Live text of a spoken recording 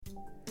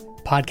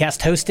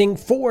Podcast hosting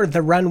for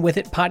the Run With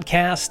It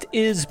podcast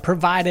is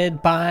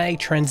provided by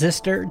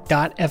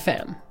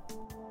Transistor.fm.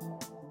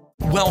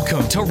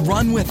 Welcome to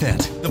Run With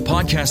It, the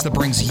podcast that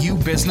brings you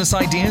business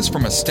ideas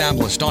from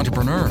established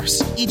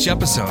entrepreneurs. Each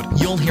episode,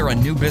 you'll hear a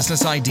new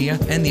business idea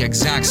and the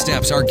exact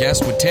steps our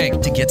guest would take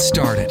to get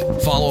started.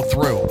 Follow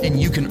through, and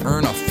you can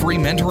earn a free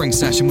mentoring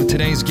session with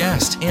today's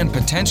guest and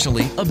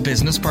potentially a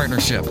business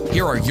partnership.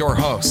 Here are your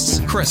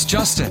hosts, Chris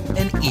Justin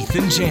and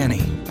Ethan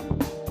Janney.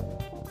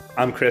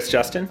 I'm Chris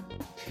Justin.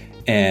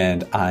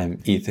 And I'm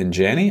Ethan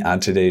Janney. On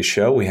today's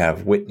show, we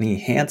have Whitney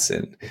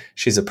Hansen.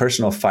 She's a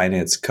personal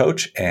finance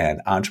coach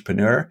and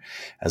entrepreneur,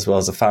 as well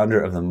as the founder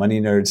of the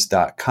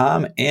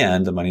MoneyNerds.com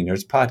and the Money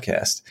Nerds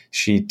podcast.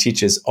 She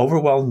teaches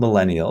overwhelmed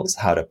millennials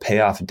how to pay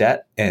off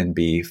debt and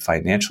be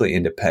financially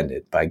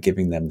independent by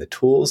giving them the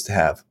tools to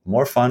have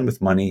more fun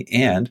with money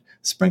and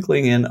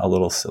sprinkling in a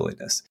little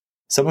silliness.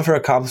 Some of her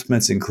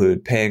accomplishments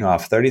include paying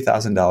off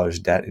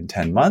 $30,000 debt in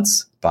 10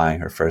 months,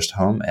 buying her first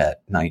home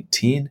at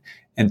 19,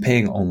 and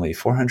paying only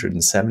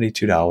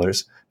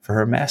 $472 for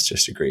her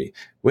master's degree.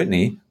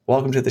 Whitney,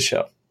 welcome to the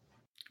show.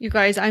 You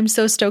guys, I'm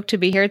so stoked to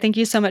be here. Thank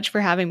you so much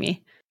for having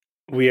me.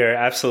 We are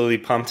absolutely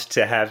pumped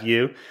to have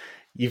you.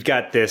 You've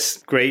got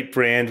this great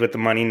brand with the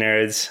Money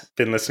Nerds.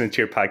 Been listening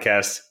to your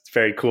podcast. It's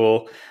very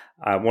cool.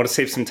 I want to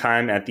save some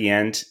time at the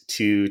end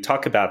to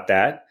talk about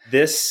that.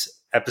 This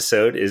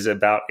episode is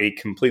about a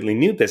completely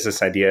new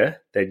business idea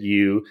that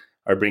you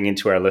are bringing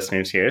to our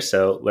listeners here.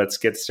 So let's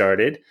get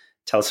started.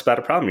 Tell us about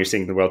a problem you're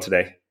seeing in the world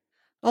today.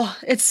 Oh,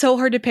 it's so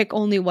hard to pick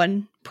only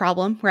one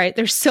problem, right?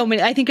 There's so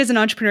many. I think as an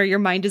entrepreneur, your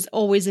mind is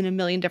always in a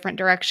million different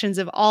directions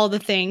of all the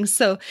things.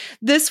 So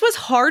this was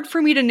hard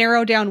for me to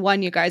narrow down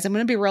one, you guys. I'm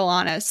going to be real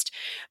honest.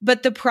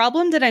 But the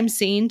problem that I'm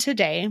seeing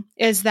today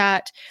is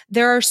that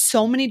there are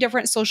so many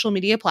different social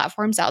media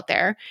platforms out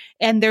there,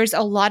 and there's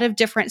a lot of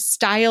different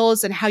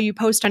styles, and how you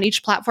post on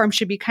each platform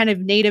should be kind of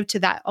native to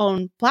that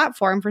own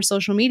platform for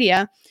social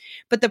media.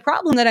 But the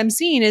problem that I'm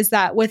seeing is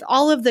that with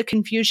all of the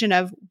confusion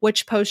of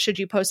which post should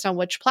you post on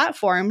which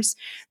platforms,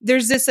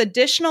 there's this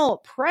additional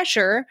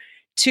pressure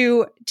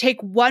to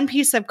take one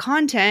piece of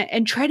content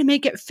and try to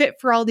make it fit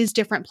for all these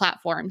different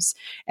platforms.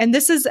 And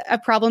this is a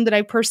problem that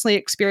I personally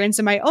experienced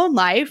in my own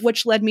life,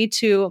 which led me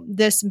to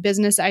this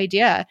business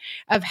idea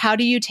of how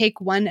do you take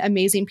one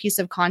amazing piece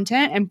of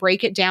content and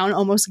break it down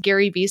almost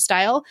Gary Vee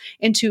style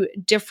into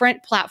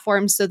different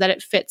platforms so that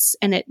it fits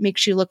and it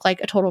makes you look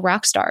like a total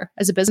rock star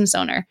as a business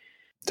owner.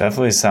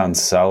 Definitely sounds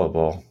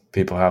sellable.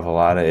 People have a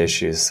lot of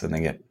issues when they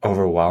get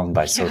overwhelmed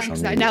by social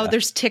media. Now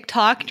there's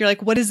TikTok. You're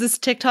like, what is this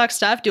TikTok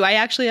stuff? Do I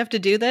actually have to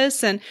do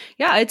this? And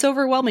yeah, it's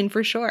overwhelming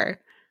for sure.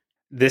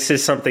 This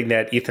is something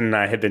that Ethan and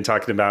I have been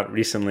talking about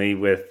recently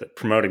with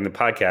promoting the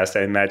podcast.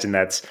 I imagine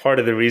that's part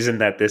of the reason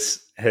that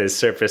this has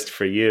surfaced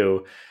for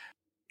you.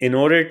 In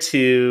order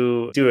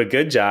to do a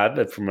good job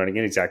of promoting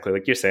it, exactly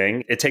like you're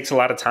saying, it takes a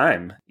lot of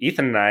time.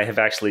 Ethan and I have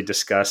actually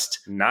discussed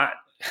not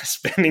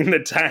spending the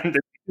time to do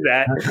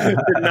that,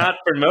 to not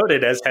promote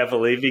it as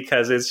heavily,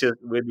 because it's just,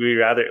 would we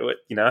rather,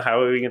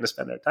 how are we going to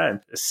spend our time?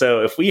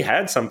 So if we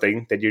had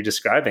something that you're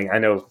describing, I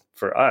know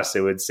for us,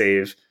 it would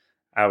save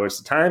hours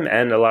of time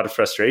and a lot of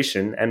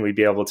frustration, and we'd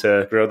be able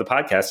to grow the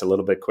podcast a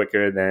little bit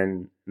quicker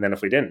than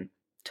if we didn't.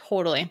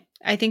 Totally.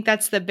 I think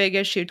that's the big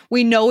issue.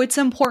 We know it's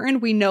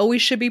important. We know we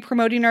should be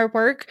promoting our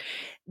work.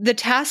 The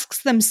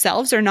tasks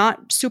themselves are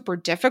not super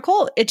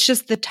difficult. It's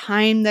just the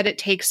time that it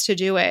takes to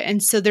do it.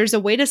 And so there's a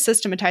way to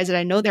systematize it.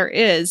 I know there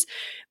is,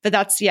 but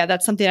that's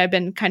something I've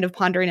been kind of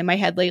pondering in my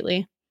head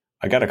lately.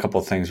 I got a couple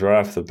of things right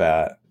off the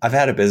bat. I've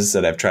had a business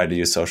that I've tried to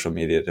use social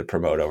media to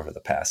promote over the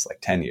past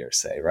 10 years,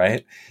 say,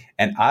 right?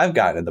 And I've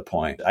gotten to the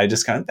point, I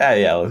just kind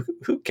of,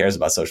 who cares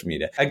about social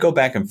media? I go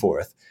back and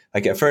forth.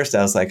 At first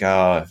I was like,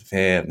 oh,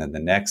 man, and then the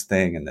next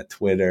thing and the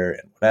Twitter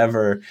and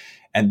whatever.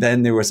 And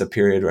then there was a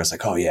period where I was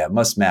like, oh yeah, it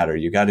must matter.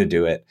 You got to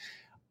do it.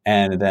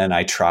 And then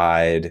I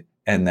tried,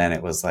 and then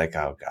it was like,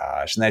 oh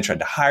gosh. And then I tried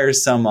to hire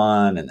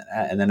someone.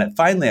 And then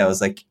finally I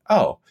was like,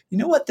 oh, you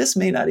know what? This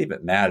may not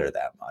even matter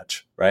that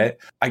much, right?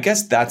 I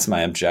guess that's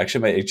my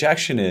objection. My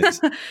objection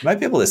is you might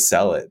be able to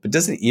sell it, but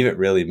doesn't even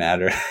really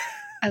matter.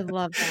 I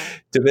love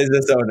that. To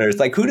business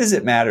owners. Who does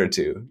it matter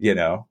to?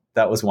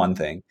 That was one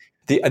thing.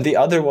 The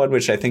other one,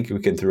 which I think we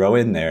can throw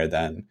in there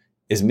then,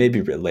 is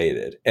maybe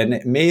related. And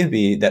it may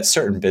be that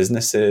certain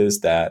businesses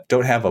that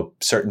don't have a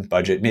certain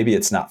budget, maybe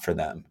it's not for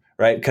them,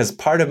 right? Because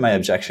part of my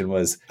objection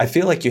was, I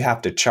feel like you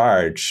have to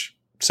charge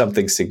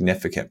something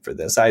significant for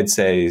this. I'd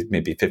say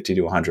maybe $50 to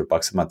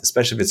 $100 a month,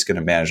 especially if it's going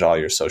to manage all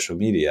your social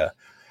media.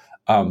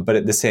 But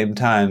at the same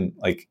time,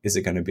 is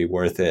it going to be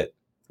worth it?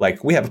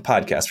 We have a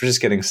podcast, we're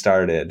just getting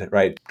started,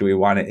 right? Do we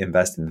want to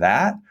invest in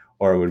that?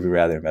 Or would we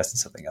rather invest in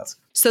something else?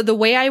 So the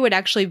way I would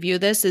actually view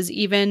this is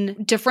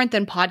even different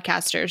than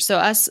podcasters. So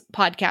us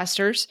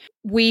podcasters,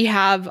 we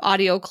have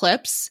audio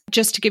clips.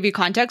 Just to give you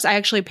context, I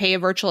actually pay a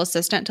virtual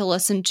assistant to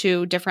listen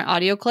to different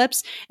audio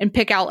clips and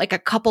pick out like a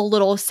couple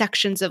little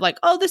sections of like,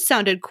 oh, this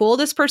sounded cool.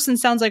 This person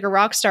sounds like a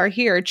rock star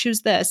here.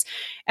 Choose this.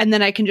 And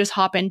then I can just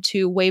hop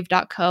into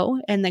wave.co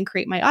and then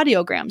create my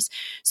audiograms.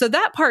 So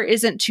that part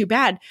isn't too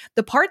bad.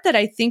 The part that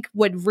I think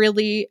would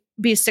really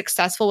be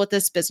successful with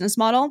this business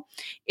model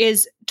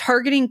is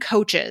targeting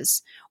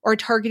coaches or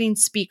targeting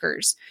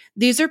speakers.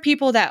 These are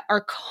people that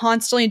are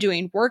constantly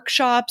doing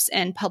workshops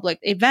and public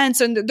events,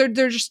 and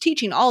they're just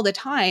teaching all the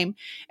time.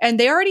 And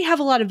they already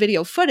have a lot of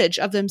video footage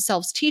of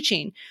themselves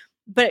teaching.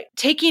 But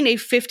taking a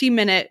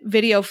 50-minute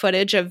video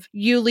footage of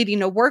you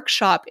leading a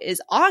workshop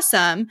is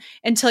awesome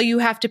until you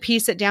have to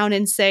piece it down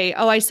and say,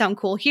 oh, I sound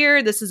cool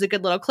here. This is a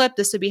good little clip.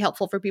 This would be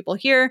helpful for people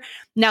here.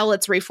 Now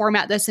let's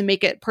reformat this and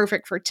make it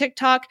perfect for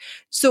TikTok.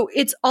 So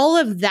it's all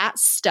of that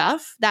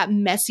stuff, that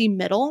messy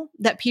middle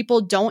that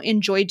people don't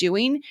enjoy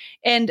doing.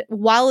 And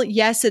while,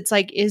 yes, it's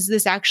like, is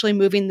this actually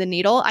moving the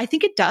needle? I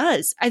think it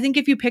does. I think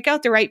if you pick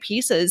out the right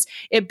pieces,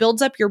 it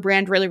builds up your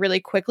brand really, really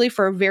quickly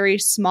for a very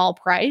small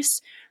price.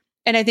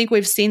 And I think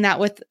we've seen that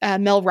with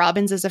Mel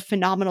Robbins as a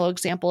phenomenal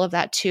example of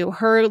that too.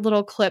 Her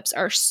little clips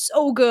are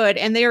so good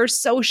and they are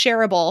so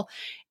shareable.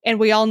 And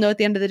we all know at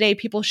the end of the day,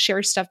 people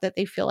share stuff that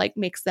they feel like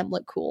makes them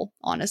look cool,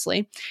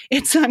 honestly.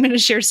 I'm going to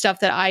share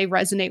stuff that I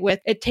resonate with.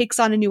 It takes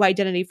on a new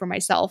identity for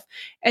myself.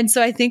 And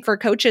so I think for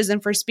coaches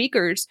and for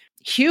speakers,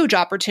 huge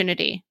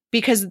opportunity,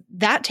 because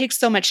that takes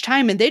so much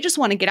time and they just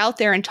want to get out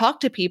there and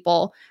talk to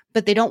people,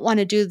 but they don't want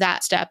to do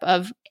that step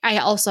of, I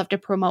also have to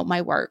promote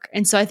my work.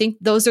 And so I think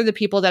those are the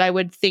people that I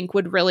would think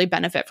would really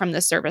benefit from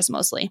this service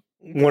mostly.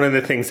 One of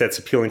the things that's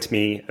appealing to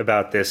me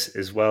about this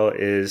as well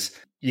is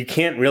you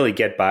can't really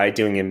get by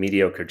doing a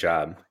mediocre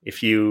job.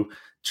 If you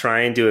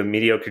try and do a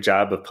mediocre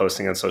job of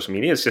posting on social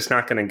media, it's just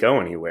not going to go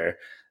anywhere.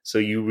 So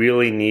you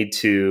really need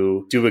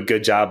to do a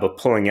good job of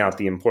pulling out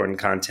the important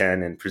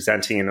content and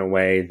presenting in a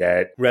way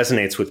that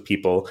resonates with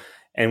people.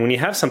 And when you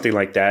have something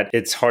like that,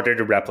 it's harder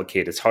to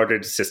replicate. It's harder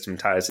to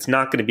systematize. It's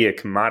not going to be a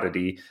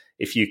commodity.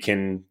 If you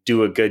can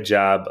do a good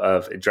job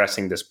of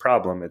addressing this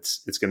problem, it's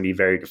going to be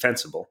very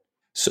defensible.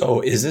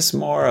 So is this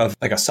more of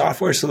like a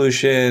software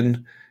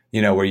solution,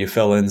 where you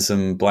fill in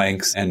some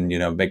blanks and,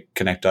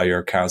 connect all your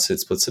accounts, it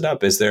splits it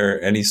up? Is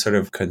there any sort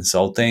of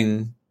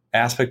consulting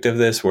aspect of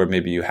this where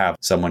maybe you have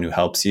someone who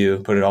helps you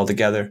put it all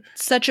together?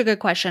 Such a good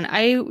question.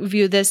 I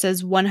view this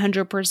as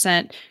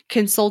 100%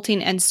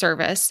 consulting and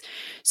service.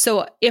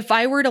 So if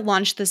I were to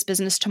launch this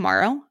business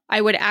tomorrow,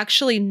 I would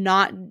actually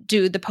not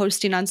do the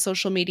posting on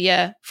social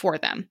media for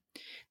them.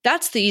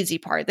 That's the easy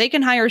part. They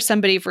can hire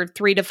somebody for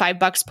 $3 to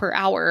 $5 per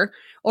hour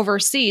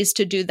overseas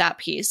to do that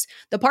piece.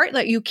 The part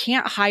that you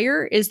can't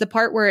hire is the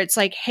part where it's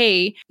like,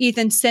 hey,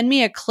 Ethan, send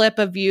me a clip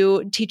of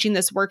you teaching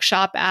this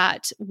workshop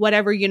at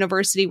whatever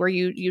university where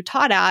you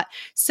taught at.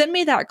 Send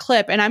me that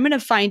clip and I'm going to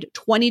find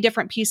 20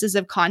 different pieces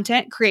of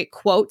content, create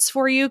quotes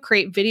for you,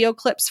 create video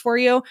clips for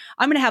you.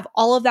 I'm going to have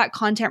all of that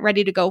content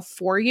ready to go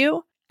for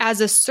you as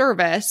a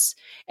service,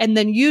 and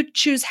then you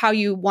choose how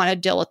you want to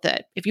deal with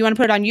it. If you want to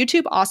put it on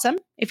YouTube, awesome.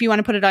 If you want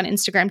to put it on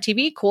Instagram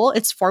TV, cool.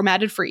 It's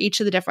formatted for each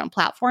of the different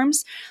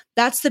platforms.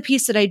 That's the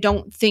piece that I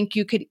don't think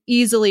you could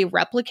easily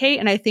replicate,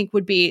 and I think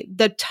would be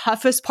the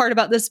toughest part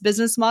about this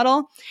business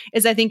model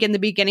is I think in the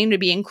beginning to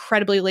be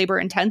incredibly labor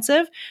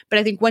intensive, but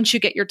I think once you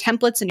get your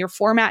templates and your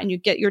format and you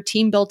get your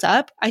team built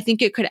up, I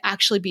think it could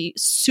actually be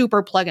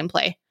super plug and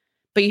play.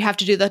 But you have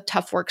to do the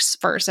tough works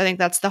first. I think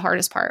that's the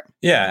hardest part.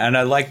 Yeah. And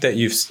I like that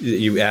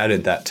you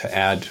added that to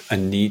add a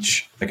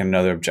niche. Like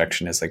another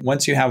objection is like,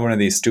 once you have one of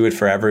these do it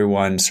for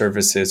everyone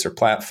services or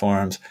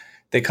platforms,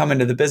 they come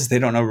into the business, they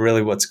don't know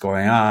really what's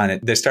going on.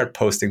 They start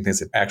posting things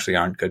that actually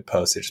aren't good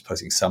posts. They're just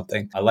posting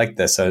something. I like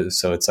this.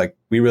 So it's like,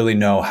 we really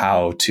know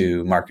how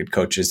to market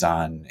coaches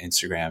on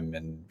Instagram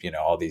and,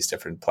 all these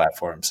different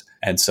platforms.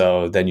 And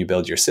so then you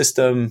build your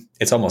system.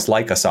 It's almost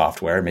like a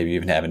software, maybe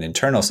even have an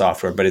internal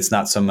software, but it's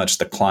not so much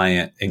the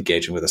client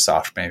engaging with a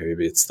software.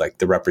 Maybe it's like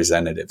the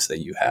representatives that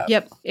you have.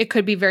 Yep. It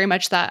could be very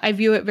much that. I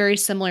view it very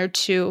similar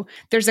to,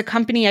 there's a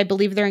company, I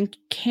believe they're in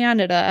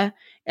Canada,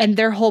 and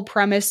their whole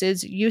premise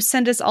is you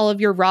send us all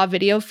of your raw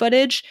video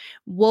footage,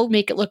 we'll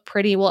make it look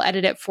pretty, we'll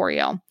edit it for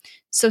you.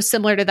 So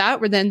similar to that,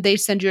 where then they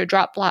send you a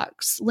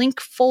Dropbox link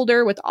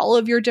folder with all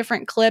of your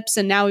different clips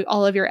and now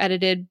all of your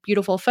edited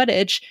beautiful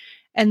footage,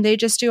 and they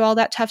just do all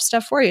that tough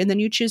stuff for you. And then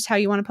you choose how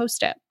you want to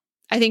post it.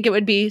 I think it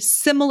would be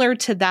similar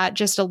to that,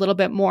 just a little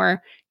bit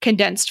more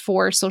condensed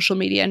for social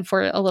media and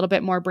for a little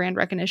bit more brand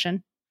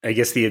recognition. I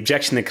guess the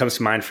objection that comes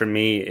to mind for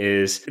me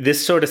is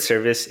this sort of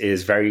service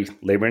is very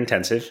labor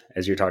intensive,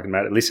 as you're talking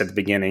about, at least at the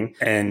beginning.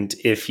 And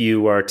if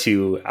you are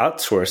to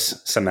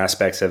outsource some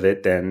aspects of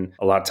it, then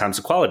a lot of times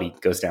the quality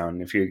goes down.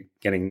 If you're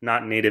getting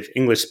not native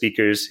English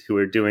speakers who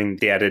are doing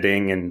the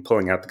editing and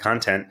pulling out the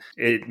content,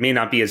 it may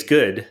not be as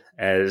good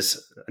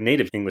as a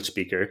native English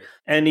speaker.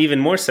 And even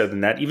more so than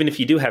that, even if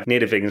you do have a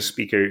native English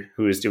speaker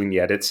who is doing the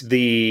edits,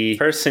 the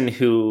person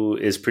who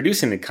is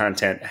producing the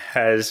content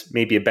has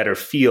maybe a better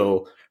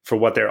feel for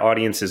what their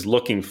audience is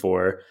looking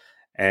for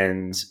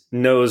and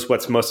knows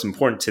what's most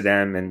important to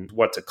them and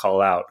what to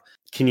call out.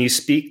 Can you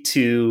speak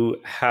to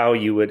how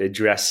you would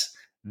address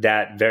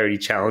that very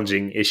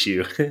challenging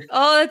issue?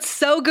 Oh, that's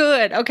so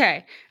good.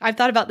 Okay. I've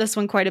thought about this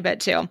one quite a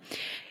bit too.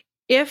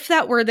 If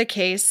that were the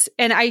case,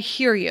 and I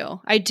hear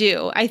you, I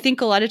do. I think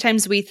a lot of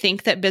times we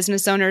think that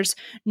business owners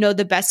know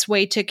the best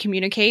way to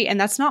communicate, and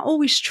that's not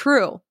always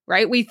true,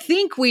 right? We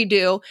think we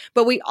do,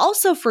 but we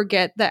also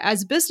forget that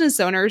as business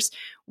owners,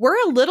 we're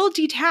a little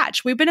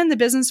detached. We've been in the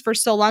business for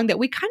so long that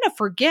we kind of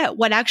forget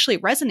what actually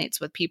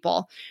resonates with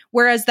people.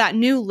 Whereas that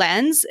new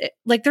lens,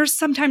 like there's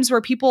sometimes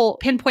where people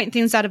pinpoint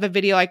things out of a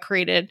video I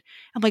created.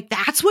 I'm like,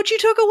 that's what you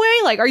took away?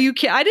 Like, are you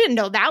kidding? I didn't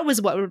know that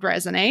was what would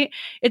resonate.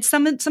 It's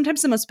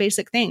sometimes the most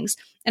basic things.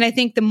 And I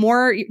think the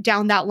more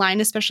down that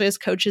line, especially as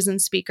coaches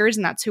and speakers,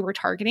 and that's who we're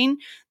targeting,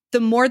 the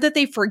more that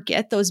they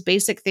forget those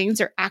basic things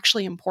are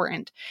actually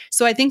important.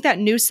 So I think that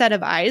new set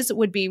of eyes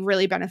would be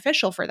really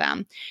beneficial for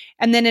them.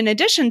 And then in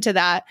addition to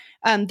that,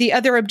 the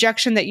other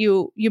objection that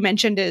you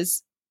mentioned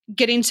is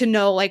getting to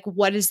know like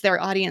what does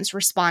their audience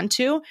respond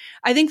to.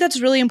 I think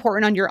that's really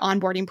important on your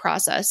onboarding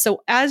process.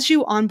 So as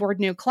you onboard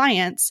new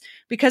clients,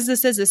 because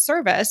this is a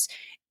service,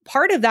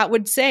 part of that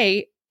would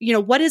say, you know,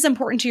 what is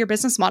important to your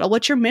business model?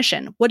 What's your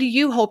mission? What are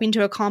you hoping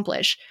to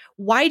accomplish?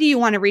 Why do you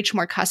want to reach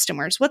more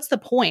customers? What's the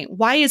point?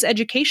 Why is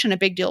education a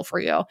big deal for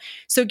you?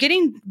 So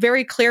getting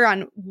very clear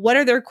on what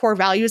are their core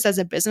values as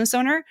a business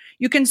owner,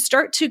 you can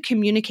start to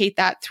communicate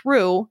that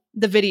through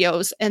the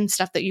videos and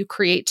stuff that you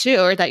create too,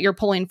 or that you're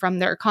pulling from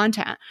their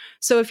content.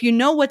 So if you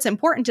know what's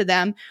important to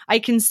them, I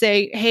can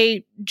say,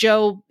 hey,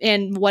 Joe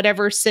in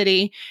whatever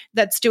city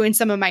that's doing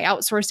some of my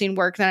outsourcing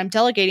work that I'm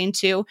delegating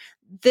to,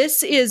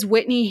 this is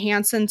Whitney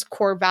Hansen's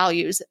core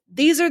values.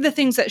 These are the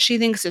things that she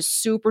thinks is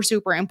super,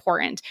 super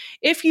important.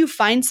 If you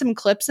find some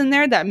clips in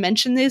there that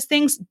mention these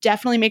things,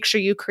 definitely make sure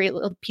you create a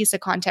little piece of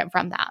content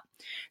from that.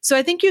 So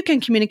I think you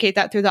can communicate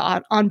that through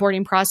the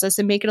onboarding process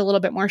and make it a little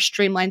bit more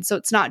streamlined. So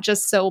it's not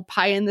just so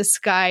pie in the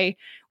sky.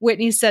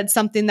 Whitney said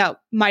something that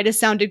might have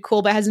sounded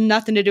cool, but has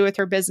nothing to do with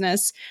her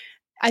business.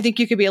 I think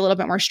you could be a little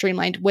bit more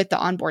streamlined with the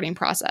onboarding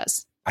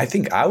process. I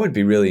think I would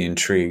be really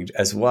intrigued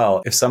as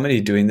well if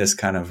somebody doing this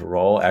kind of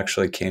role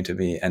actually came to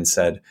me and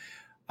said,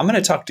 I'm going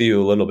to talk to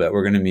you a little bit.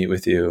 We're going to meet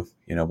with you,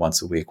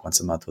 once a week, once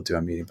a month, we'll do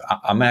a meeting.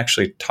 But I'm going to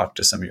actually talk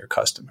to some of your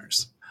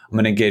customers. I'm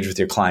going to engage with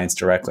your clients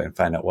directly and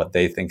find out what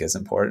they think is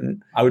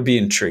important. I would be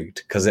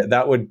intrigued because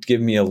that would give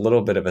me a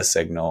little bit of a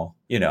signal,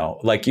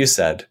 like you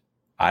said,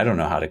 I don't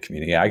know how to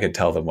communicate. I could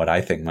tell them what I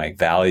think my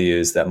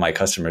values that my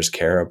customers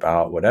care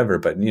about, whatever.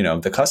 But,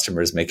 the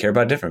customers may care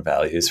about different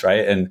values,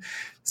 right? And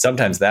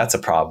sometimes that's a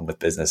problem with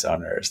business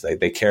owners.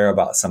 They care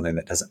about something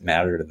that doesn't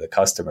matter to the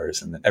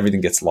customers and then everything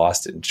gets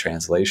lost in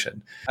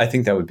translation. I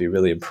think that would be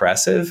really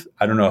impressive.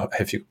 I don't know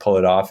if you could pull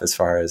it off as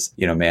far as,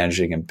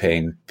 managing and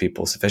paying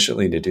people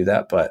sufficiently to do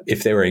that. But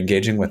if they were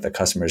engaging with the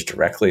customers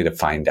directly to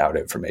find out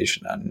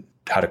information on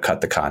how to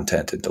cut the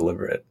content and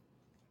deliver it.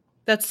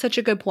 That's such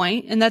a good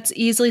point. And that's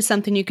easily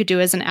something you could do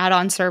as an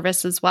add-on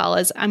service as well.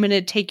 As I'm going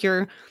to take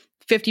your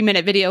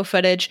 50-minute video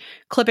footage,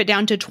 clip it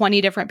down to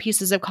 20 different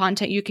pieces of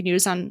content you can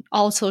use on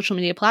all social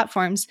media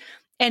platforms.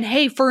 And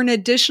hey, for an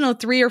additional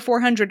 $300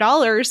 or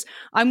 $400,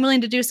 I'm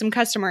willing to do some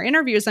customer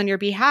interviews on your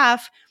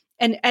behalf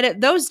and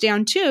edit those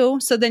down too.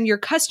 So then your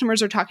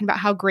customers are talking about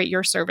how great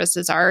your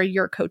services are,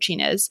 your coaching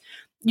is.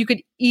 You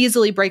could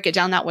easily break it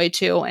down that way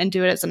too and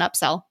do it as an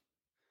upsell.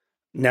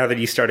 Now that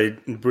you started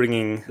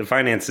bringing the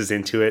finances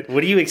into it, what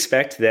do you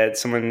expect that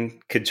someone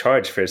could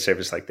charge for a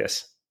service like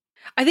this?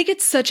 I think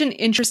it's such an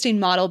interesting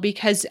model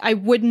because I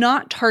would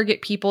not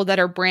target people that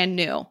are brand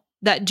new,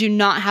 that do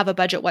not have a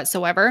budget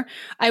whatsoever.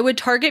 I would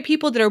target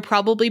people that are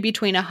probably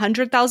between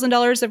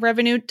 $100,000 of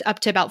revenue up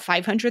to about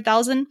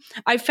 $500,000.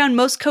 I've found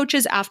most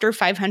coaches after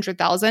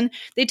 $500,000,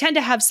 they tend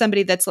to have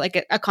somebody that's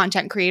like a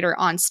content creator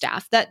on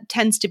staff. That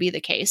tends to be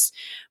the case.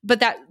 But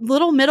that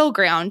little middle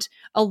ground,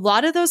 a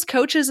lot of those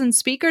coaches and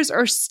speakers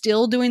are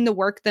still doing the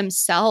work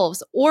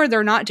themselves or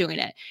they're not doing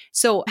it.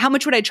 So how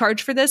much would I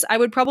charge for this? I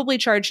would probably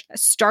charge a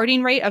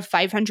starting rate of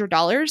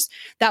 $500.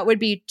 That would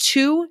be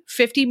 2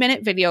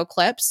 50-minute video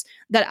clips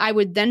that I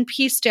would then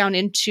piece down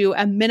into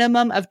a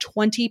minimum of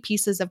 20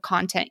 pieces of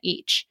content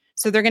each.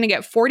 So they're going to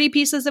get 40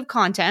 pieces of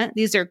content.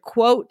 These are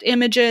quote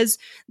images.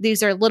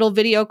 These are little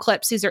video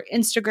clips. These are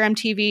Instagram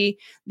TV.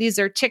 These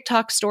are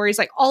TikTok stories,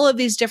 like all of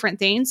these different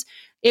things.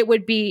 It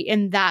would be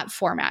in that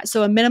format.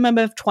 So a minimum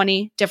of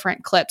 20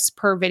 different clips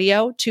per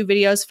video, 2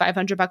 videos,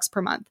 $500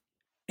 per month.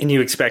 And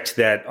you expect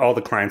that all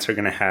the clients are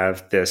going to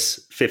have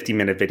this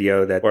 50-minute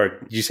video or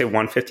did you say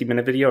one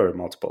 50-minute video or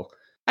multiple?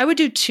 I would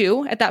do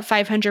 2 at that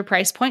 $500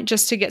 price point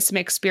just to get some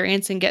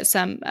experience and get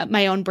some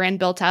my own brand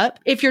built up.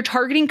 If you're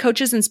targeting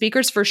coaches and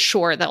speakers, for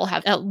sure, that'll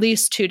have at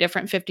least 2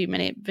 different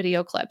 50-minute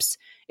video clips.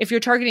 If you're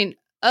targeting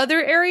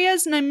other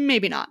areas,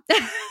 maybe not.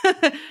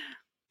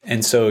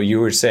 And so you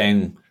were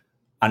saying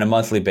on a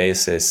monthly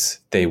basis,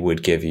 they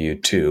would give you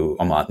 2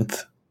 a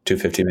month, 2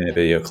 50-minute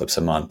video clips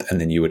a month, and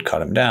then you would cut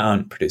them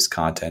down, produce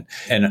content.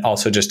 And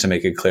also just to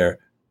make it clear,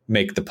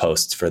 make the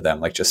posts for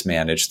them, like just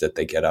manage that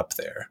they get up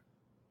there.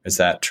 Is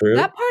that true?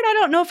 That part I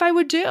don't know if I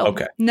would do.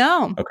 Okay.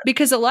 No, Okay.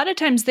 because a lot of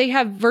times they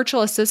have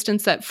virtual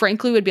assistants that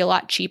frankly would be a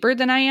lot cheaper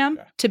than I am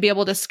to be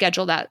able to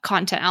schedule that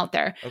content out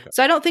there. Okay.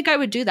 So I don't think I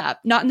would do that.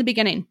 Not in the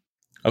beginning.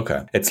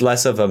 Okay. It's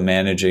less of a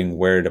managing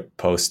where to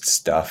post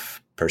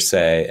stuff per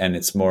se, and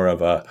it's more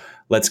of a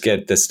let's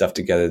get this stuff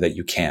together that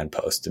you can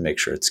post to make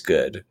sure it's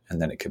good,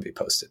 and then it can be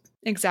posted.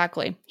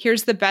 Exactly.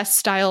 Here's the best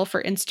style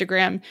for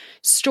Instagram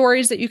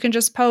stories that you can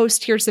just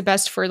post. Here's the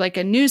best for like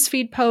a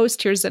newsfeed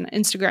post. Here's an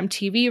Instagram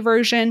TV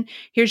version.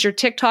 Here's your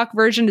TikTok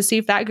version to see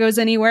if that goes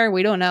anywhere.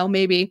 We don't know,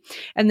 maybe.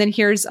 And then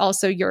here's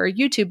also your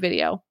YouTube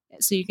video.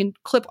 So you can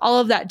clip all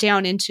of that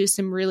down into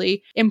some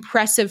really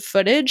impressive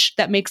footage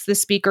that makes the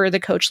speaker or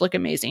the coach look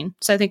amazing.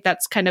 So I think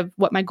that's kind of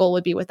what my goal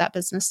would be with that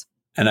business.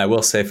 And I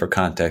will say for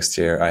context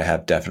here, I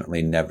have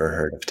definitely never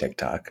heard of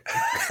TikTok.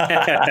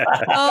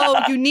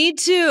 Oh, you need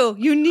to.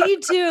 You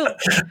need to.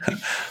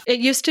 It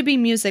used to be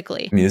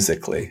Musical.ly.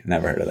 Musical.ly.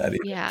 Never heard of that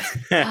either. Yeah.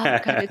 Oh,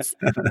 God,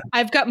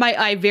 I've got my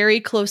eye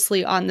very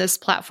closely on this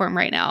platform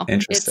right now.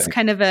 Interesting. It's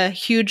kind of a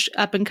huge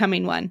up and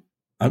coming one.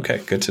 Okay,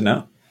 good to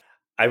know.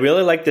 I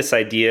really like this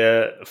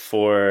idea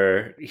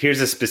for,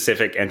 here's a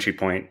specific entry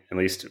point, at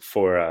least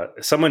for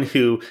someone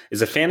who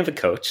is a fan of a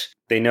coach.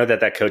 They know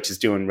that that coach is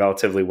doing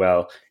relatively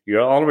well.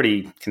 You're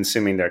already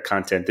consuming their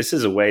content. This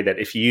is a way that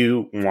if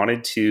you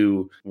wanted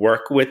to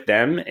work with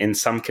them in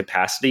some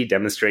capacity,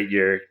 demonstrate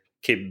your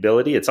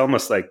capability, it's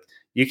almost like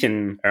you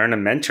can earn a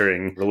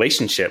mentoring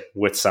relationship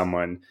with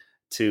someone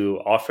to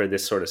offer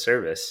this sort of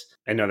service.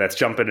 I know that's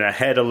jumping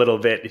ahead a little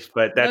bit,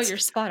 but that's, you're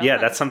spot on. Yeah,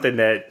 that's something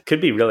that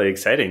could be really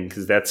exciting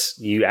because that's,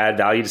 you add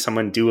value to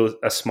someone, do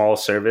a small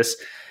service.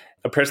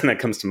 A person that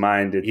comes to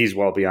mind, he's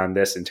well beyond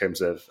this in terms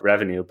of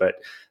revenue, but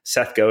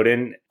Seth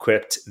Godin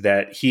quipped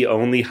that he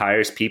only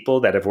hires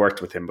people that have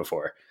worked with him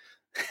before.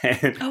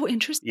 Oh,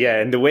 interesting. Yeah.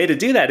 And the way to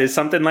do that is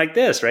something like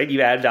this, right?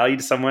 You add value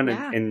to someone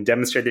and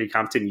demonstrate that you're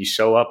competent. You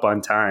show up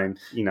on time,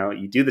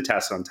 you do the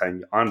task on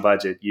time, on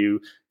budget,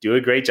 you do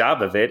a great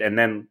job of it. And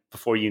then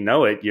before you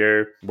know it,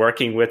 you're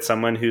working with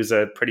someone who's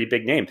a pretty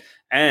big name.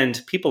 And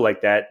people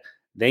like that,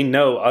 they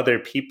know other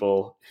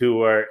people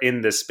who are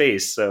in the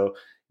space. So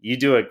you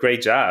do a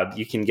great job.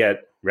 You can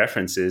get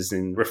references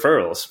and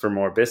referrals for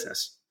more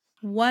business.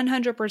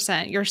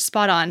 100%. You're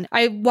spot on.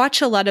 I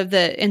watch a lot of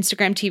the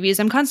Instagram TVs.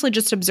 I'm constantly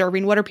just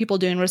observing what are people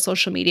doing with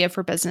social media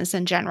for business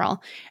in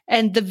general.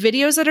 And the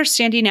videos that are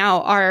standing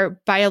out are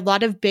by a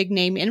lot of big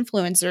name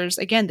influencers.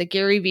 Again, the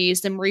Gary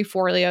V's, the Marie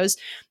Forleos,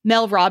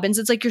 Mel Robbins.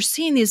 It's like you're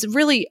seeing these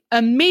really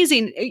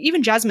amazing,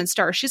 even Jasmine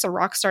Star, she's a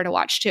rock star to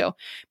watch too.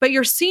 But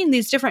you're seeing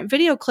these different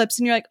video clips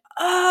and you're like,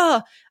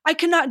 oh, I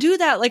cannot do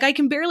that. Like I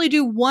can barely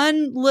do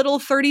one little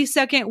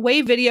 30-second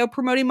wave video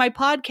promoting my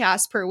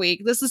podcast per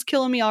week. This is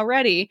killing me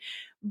already.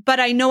 But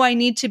I know I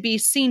need to be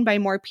seen by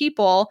more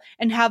people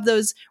and have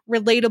those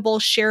relatable,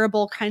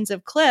 shareable kinds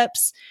of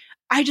clips.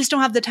 I just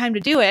don't have the time to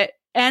do it.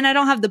 And I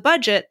don't have the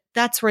budget.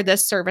 That's where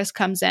this service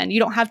comes in. You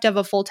don't have to have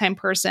a full-time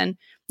person.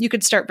 You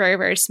could start very,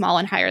 very small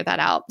and hire that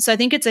out. So I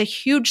think it's a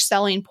huge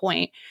selling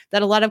point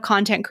that a lot of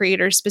content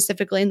creators,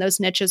 specifically in those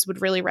niches,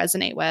 would really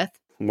resonate with.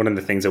 One of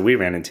the things that we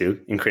ran into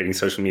in creating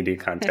social media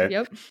content,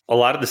 a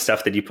lot of the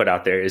stuff that you put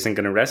out there isn't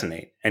going to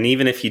resonate. And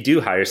even if you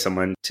do hire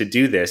someone to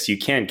do this, you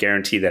can't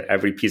guarantee that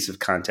every piece of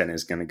content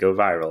is going to go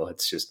viral.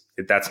 It's just,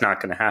 that's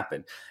not going to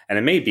happen. And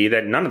it may be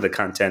that none of the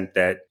content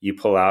that you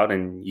pull out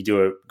and you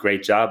do a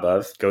great job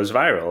of goes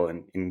viral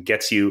and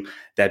gets you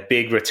that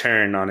big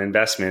return on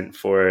investment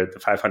for the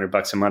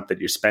 $500 a month that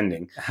you're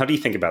spending. How do you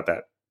think about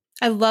that?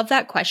 I love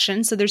that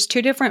question. So there's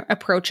two different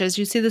approaches.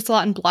 You see this a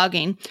lot in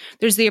blogging.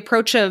 There's the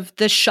approach of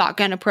the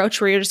shotgun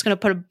approach where you're just going to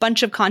put a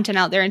bunch of content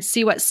out there and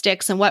see what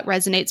sticks and what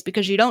resonates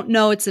because you don't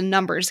know it's a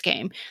numbers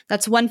game.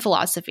 That's one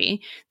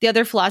philosophy. The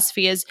other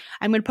philosophy is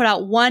I'm going to put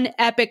out one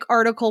epic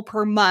article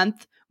per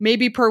month,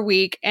 maybe per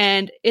week,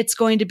 and it's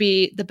going to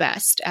be the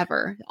best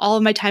ever. All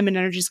of my time and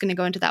energy is going to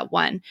go into that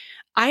one.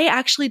 I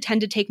actually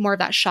tend to take more of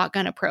that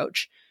shotgun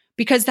approach.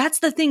 Because that's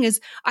the thing is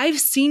I've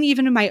seen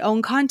even in my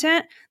own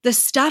content, the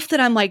stuff that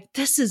I'm like,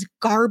 this is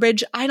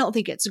garbage. I don't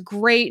think it's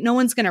great. No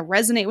one's going to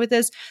resonate with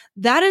this.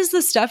 That is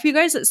the stuff, you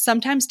guys, that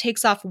sometimes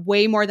takes off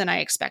way more than I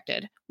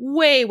expected.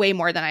 Way, way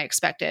more than I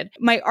expected.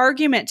 My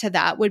argument to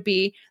that would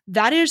be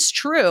that is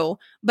true,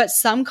 but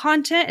some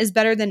content is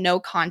better than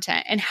no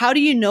content. And how do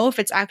you know if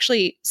it's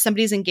actually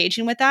somebody's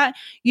engaging with that?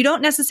 You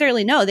don't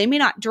necessarily know. They may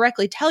not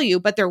directly tell you,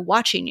 but they're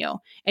watching you.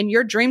 And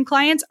your dream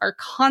clients are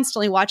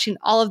constantly watching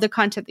all of the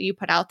content that you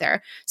put out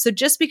there. So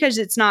just because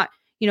it's not,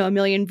 1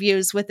 million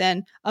views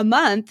within a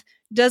month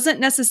doesn't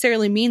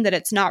necessarily mean that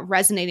it's not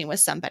resonating with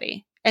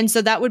somebody. And so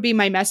that would be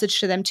my message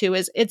to them too,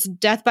 is it's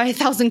death by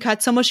 1,000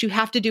 cuts. Almost you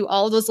have to do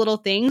all of those little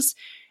things.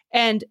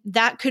 And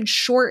that could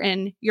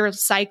shorten your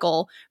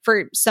cycle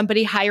for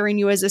somebody hiring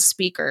you as a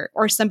speaker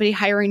or somebody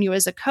hiring you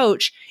as a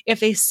coach.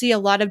 If they see a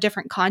lot of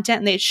different content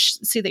and they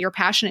see that you're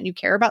passionate and you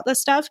care about this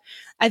stuff,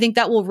 I think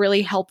that will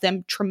really help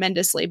them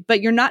tremendously.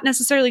 But you're not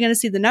necessarily going to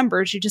see the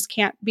numbers. You just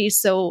can't be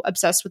so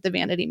obsessed with the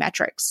vanity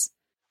metrics.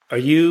 Are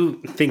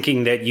you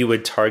thinking that you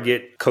would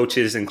target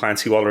coaches and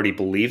clients who already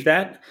believe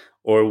that?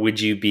 Or would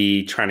you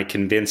be trying to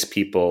convince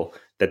people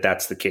that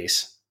that's the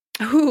case?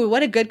 Ooh,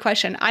 what a good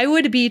question. I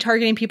would be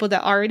targeting people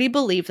that already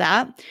believe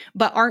that,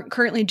 but aren't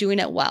currently doing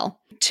it well.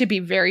 To be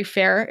very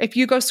fair, if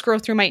you go scroll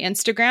through my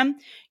Instagram,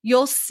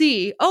 you'll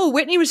see, oh,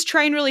 Whitney was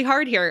trying really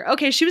hard here.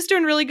 Okay, she was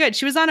doing really good.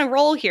 She was on a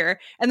roll here.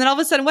 And then all of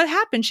a sudden, what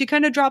happened? She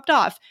kind of dropped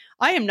off.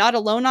 I am not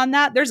alone on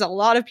that. There's a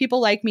lot of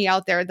people like me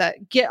out there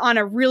that get on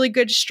a really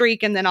good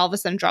streak and then all of a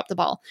sudden drop the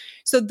ball.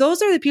 So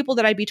those are the people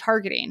that I'd be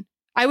targeting.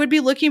 I would be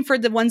looking for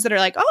the ones that are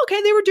like, oh,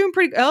 okay, they were doing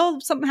pretty good. Oh,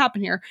 something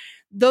happened here.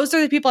 Those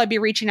are the people I'd be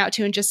reaching out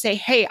to and just say,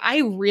 hey, I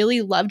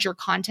really loved your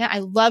content. I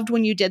loved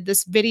when you did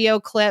this video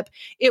clip.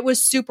 It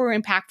was super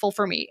impactful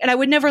for me. And I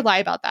would never lie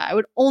about that. I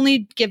would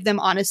only give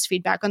them honest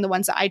feedback on the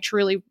ones that I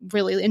truly,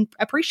 really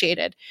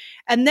appreciated.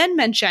 And then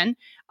mention,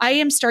 I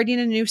am starting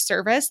a new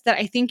service that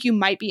I think you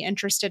might be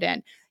interested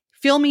in.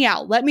 Fill me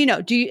out. Let me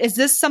know. Is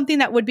this something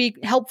that would be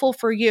helpful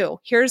for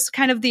you? Here's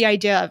kind of the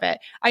idea of it.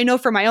 I know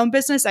for my own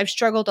business, I've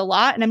struggled a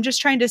lot, and I'm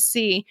just trying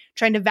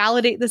to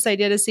validate this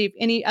idea to see if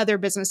any other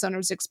business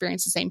owners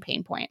experience the same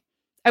pain point.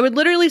 I would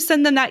literally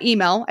send them that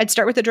email. I'd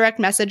start with a direct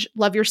message,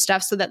 love your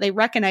stuff, so that they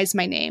recognize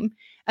my name.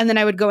 And then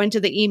I would go into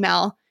the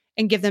email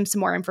and give them some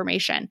more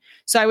information.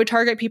 So I would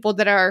target people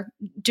that are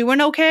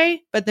doing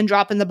okay, but then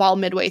dropping the ball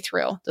midway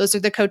through. Those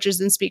are the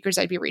coaches and speakers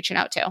I'd be reaching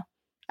out to.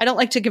 I don't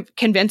like to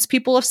convince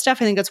people of stuff.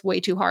 I think that's way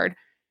too hard.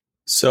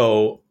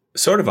 So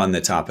sort of on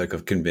the topic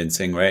of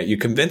convincing, right? You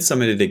convince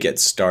somebody to get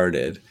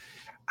started.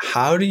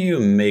 How do you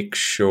make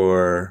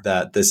sure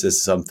that this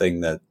is something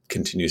that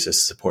continues to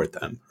support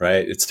them,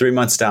 right? It's 3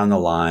 months down the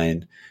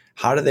line.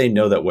 How do they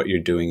know that what you're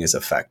doing is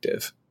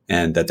effective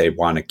and that they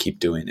want to keep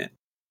doing it?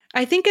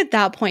 I think at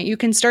that point, you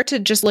can start to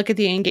just look at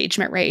the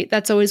engagement rate.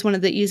 That's always one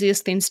of the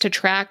easiest things to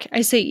track.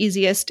 I say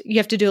easiest. You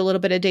have to do a little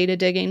bit of data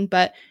digging,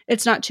 but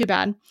it's not too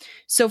bad.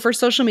 So for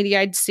social media,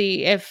 I'd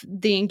see if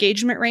the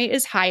engagement rate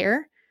is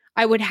higher,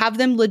 I would have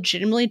them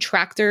legitimately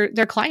track their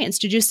clients.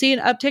 Did you see an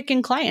uptick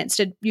in clients?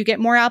 Did you get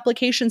more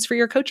applications for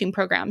your coaching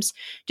programs?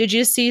 Did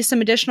you see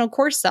some additional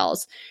course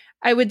sales?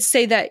 I would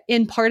say that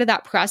in part of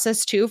that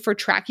process too, for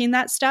tracking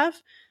that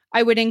stuff,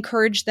 I would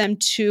encourage them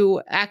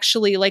to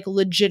actually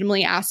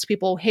legitimately ask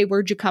people, hey,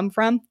 where'd you come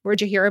from?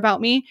 Where'd you hear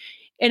about me?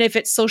 And if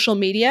it's social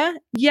media,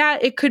 yeah,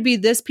 it could be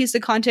this piece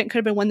of content, could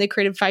have been one they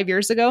created 5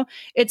 years ago.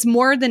 It's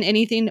more than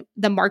anything,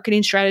 the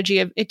marketing strategy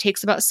of it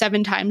takes about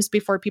 7 times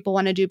before people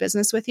want to do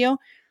business with you.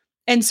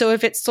 And so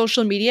if it's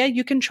social media,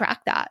 you can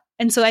track that.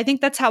 And so I think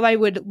that's how I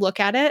would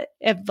look at it.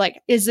 If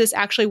is this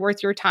actually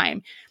worth your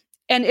time?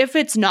 And if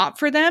it's not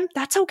for them,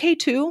 that's okay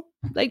too.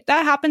 That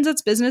happens.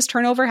 It's business.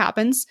 Turnover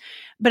happens.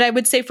 But I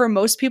would say for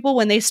most people,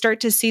 when they start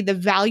to see the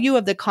value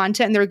of the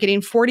content and they're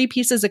getting 40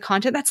 pieces of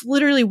content, that's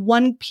literally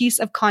 1 piece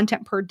of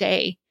content per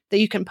day that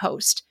you can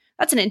post.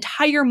 That's an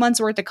entire month's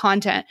worth of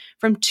content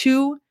from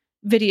 2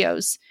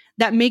 videos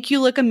that make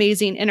you look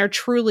amazing and are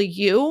truly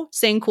you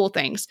saying cool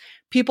things.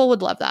 People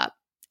would love that.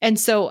 And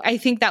so I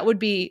think that would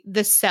be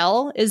the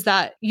sell, is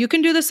that you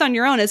can do this on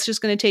your own. It's just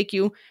going to take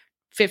you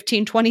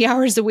 15, 20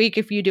 hours a week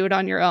if you do it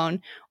on your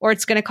own, or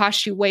it's going to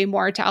cost you way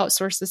more to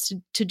outsource this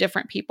to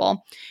different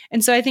people.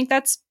 And so I think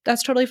that's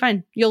totally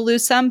fine. You'll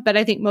lose some, but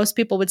I think most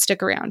people would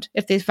stick around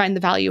if they find the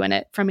value in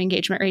it from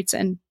engagement rates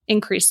and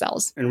increased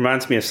sales. It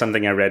reminds me of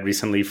something I read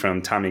recently from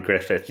Tommy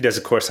Griffith. He does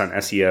a course on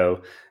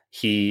SEO.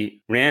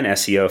 He ran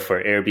SEO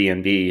for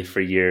Airbnb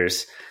for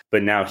years,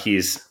 but now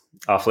he's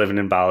off living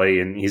in Bali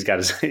and he's got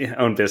his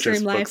own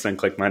business, Books on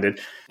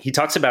ClickMinded. He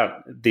talks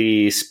about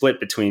the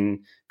split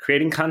between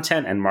creating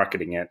content and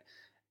marketing it.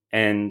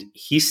 And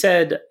he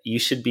said you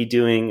should be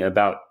doing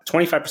about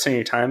 25% of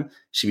your time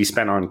should be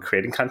spent on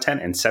creating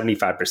content and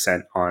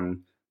 75%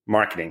 on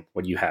marketing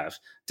what you have,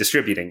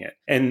 distributing it.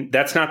 And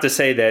that's not to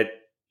say that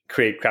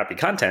create crappy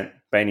content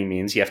by any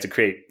means. You have to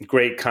create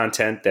great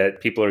content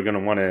that people are going to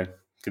want to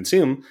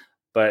consume.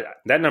 But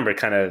that number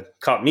kind of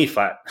caught me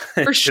flat.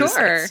 For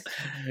sure.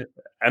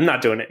 I'm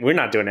not doing it. We're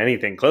not doing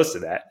anything close to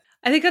that.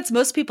 I think that's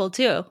most people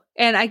too.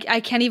 And I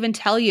can't even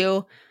tell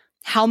you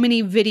how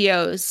many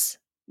videos,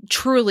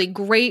 truly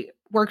great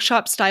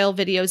workshop style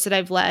videos that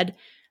I've led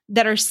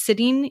that are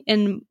sitting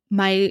in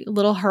my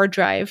little hard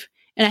drive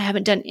and I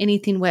haven't done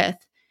anything with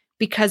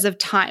because of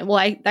time. Well,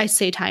 I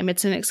say time,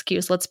 it's an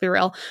excuse, let's be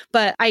real.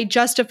 But I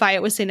justify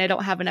it with saying I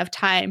don't have enough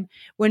time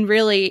when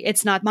really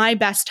it's not. My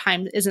best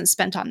time isn't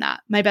spent on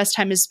that. My best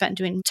time is spent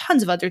doing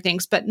tons of other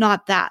things, but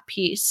not that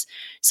piece.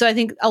 So I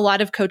think a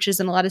lot of coaches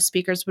and a lot of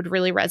speakers would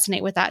really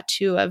resonate with that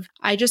too, of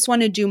I just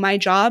want to do my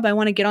job. I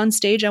want to get on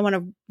stage. I want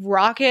to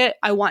rock it.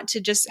 I want to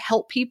just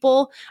help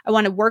people. I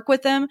want to work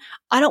with them.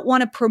 I don't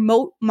want to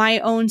promote my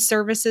own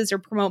services or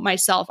promote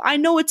myself. I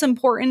know it's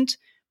important,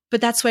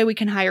 but that's why we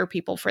can hire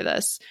people for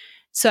this.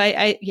 So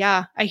I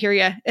hear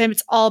you. And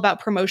it's all about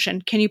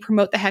promotion. Can you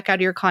promote the heck out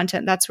of your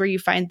content? That's where you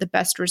find the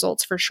best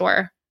results for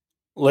sure.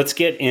 Let's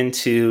get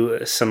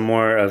into some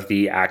more of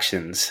the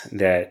actions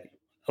that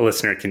a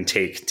listener can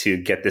take to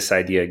get this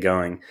idea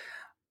going.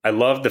 I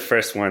love the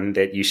first one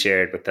that you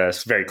shared with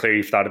us. Very clear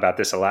you've thought about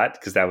this a lot,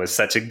 because that was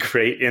such a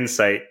great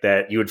insight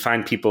that you would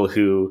find people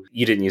who,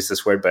 you didn't use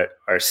this word, but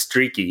are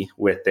streaky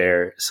with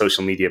their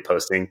social media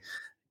posting,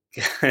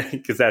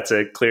 because that's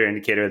a clear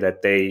indicator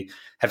that they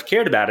have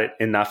cared about it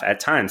enough at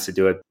times to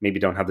do it, maybe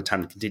don't have the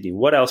time to continue.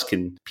 What else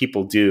can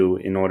people do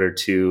in order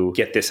to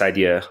get this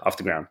idea off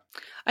the ground?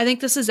 I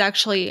think this is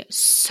actually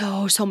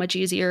so much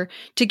easier.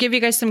 To give you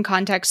guys some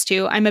context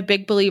too, I'm a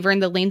big believer in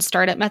the lean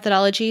startup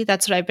methodology.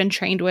 That's what I've been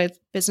trained with: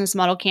 business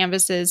model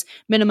canvases,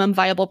 minimum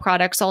viable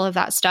products, all of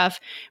that stuff,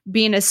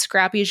 being as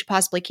scrappy as you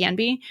possibly can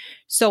be.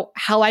 So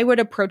how I would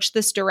approach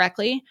this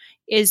directly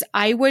is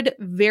I would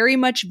very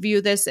much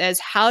view this as,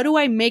 how do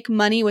I make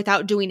money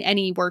without doing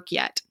any work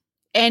yet?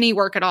 Any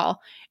work at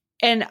all.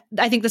 And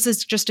I think this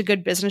is just a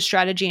good business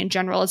strategy in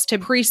general, is to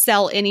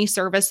pre-sell any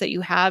service that you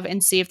have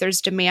and see if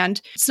there's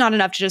demand. It's not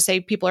enough to just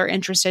say people are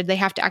interested. They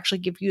have to actually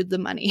give you the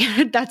money.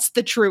 That's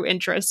the true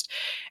interest.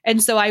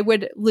 And so I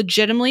would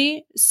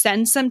legitimately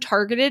send some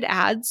targeted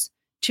ads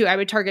I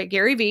would target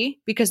Gary Vee,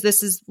 because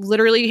this is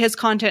literally his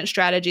content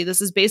strategy.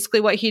 This is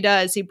basically what he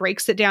does. He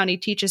breaks it down. He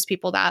teaches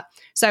people that.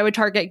 So I would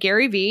target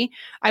Gary Vee.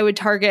 I would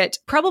target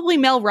probably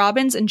Mel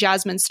Robbins and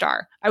Jasmine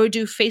Star. I would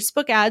do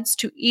Facebook ads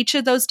to each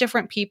of those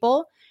different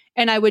people.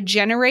 And I would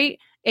generate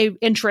an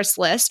interest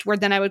list where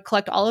then I would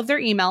collect all of their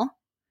email.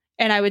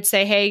 And I would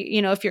say, hey,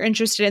 if you're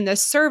interested in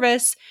this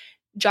service,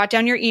 jot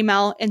down your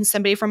email and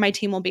somebody from my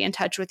team will be in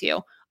touch with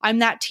you. I'm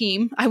that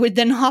team. I would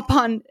then hop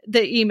on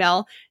the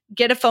email,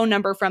 get a phone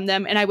number from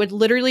them, and I would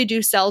literally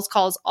do sales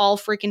calls all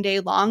freaking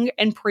day long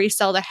and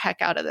pre-sell the heck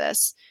out of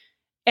this.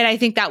 And I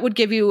think that would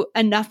give you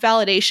enough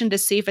validation to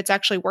see if it's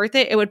actually worth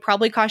it. It would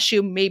probably cost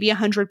you maybe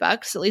 $100,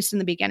 at least in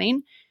the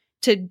beginning,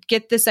 to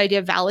get this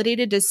idea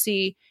validated, to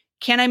see,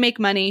 can I make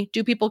money?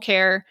 Do people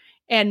care?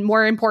 And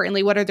more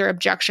importantly, what are their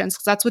objections?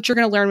 Because that's what you're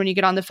going to learn when you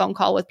get on the phone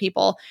call with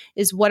people,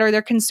 is what are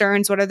their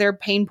concerns? What are their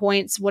pain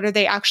points? What are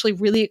they actually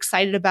really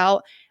excited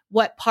about?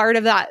 What part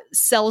of that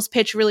sales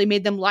pitch really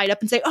made them light up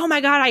and say, oh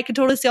my God, I could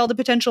totally see all the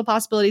potential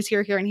possibilities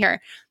here, here, and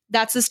here.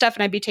 That's the stuff.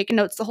 And I'd be taking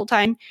notes the whole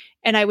time.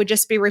 And I would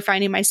just be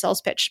refining my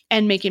sales pitch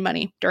and making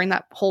money during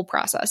that whole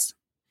process.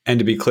 And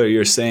to be clear,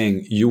 you're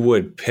saying you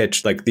would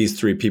pitch like these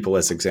three people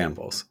as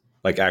examples.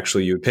 Like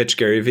actually you would pitch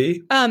Gary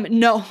Vee?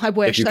 No, I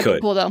wish. That'd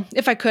be cool though.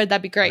 If I could,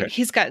 that'd be great. Okay.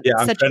 He's got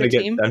such a good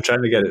team. I'm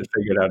trying to get it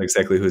figured out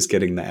exactly who's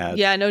getting the ads.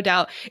 Yeah, no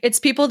doubt. It's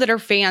people that are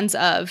fans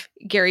of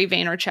Gary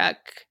Vaynerchuk,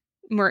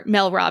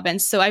 Mel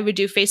Robbins. So I would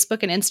do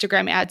Facebook and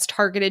Instagram ads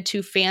targeted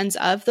to fans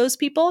of those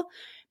people,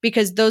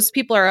 because those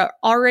people are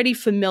already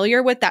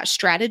familiar with that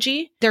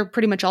strategy. They're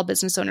pretty much all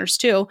business owners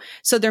too.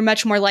 So they're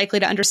much more likely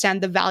to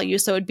understand the value.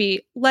 So it'd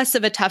be less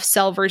of a tough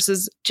sell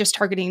versus just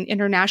targeting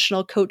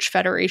International Coach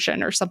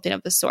Federation or something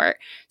of the sort.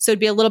 So it'd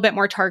be a little bit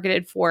more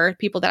targeted for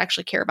people that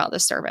actually care about the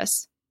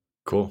service.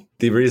 Cool.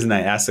 The reason I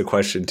asked the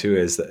question too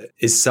is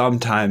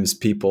sometimes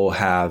people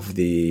have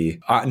the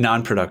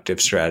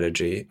non-productive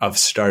strategy of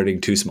starting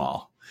too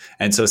small.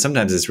 And so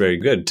sometimes it's very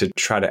good to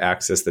try to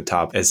access the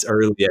top as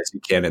early as you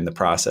can in the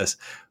process.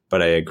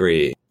 But I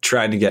agree,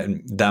 trying to get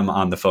them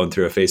on the phone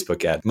through a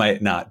Facebook ad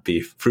might not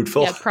be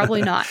fruitful. Yeah,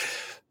 probably not.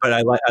 But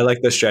I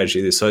like the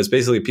strategy. So it's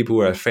basically people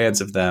who are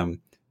fans of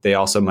them. They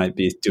also might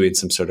be doing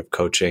some sort of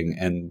coaching,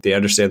 and they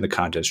understand the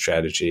content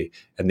strategy,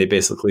 and they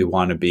basically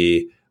want to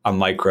be a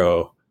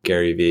micro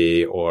Gary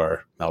Vee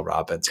or Mel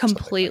Robbins.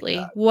 Completely.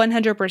 Like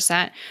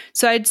 100%.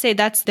 So I'd say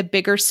that's the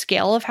bigger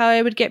scale of how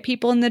I would get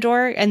people in the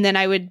door. And then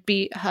I would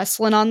be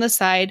hustling on the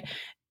side,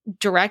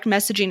 direct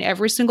messaging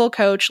every single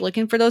coach,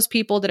 looking for those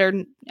people that are,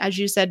 as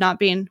you said, not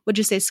being, would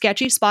you say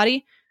sketchy,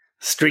 spotty?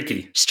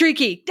 Streaky.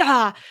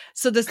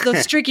 So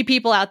those streaky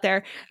people out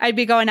there, I'd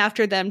be going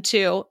after them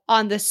too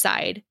on the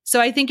side.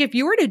 So I think if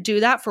you were to do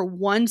that for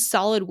one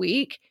solid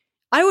week,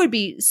 I would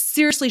be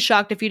seriously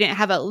shocked if you didn't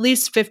have at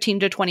least 15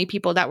 to 20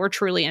 people that were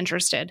truly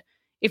interested,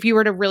 if you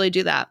were to really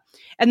do that.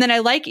 And then I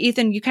like,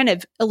 Ethan, you kind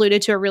of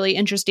alluded to a really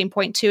interesting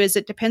point too, is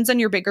it depends on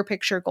your bigger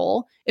picture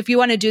goal. If you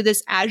want to do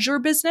this as your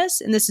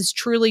business and this is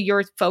truly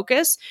your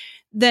focus,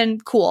 then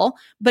cool.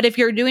 But if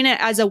you're doing it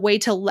as a way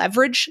to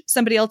leverage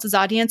somebody else's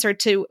audience or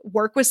to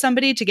work with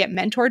somebody, to get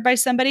mentored by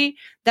somebody,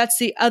 that's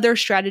the other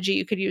strategy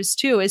you could use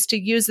too, is to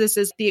use this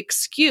as the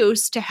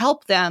excuse to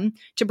help them,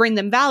 to bring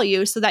them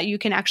value so that you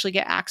can actually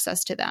get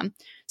access to them.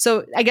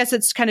 So I guess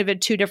it's kind of a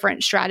two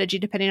different strategy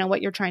depending on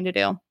what you're trying to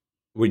do.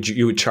 Would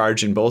you would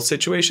charge in both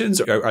situations?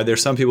 Or are there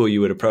some people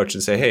you would approach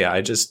and say, hey,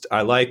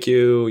 I like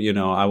you,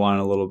 I want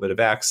a little bit of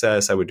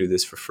access. I would do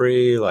this for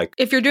free. Like,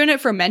 if you're doing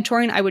it for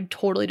mentoring, I would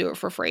totally do it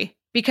for free.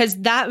 Because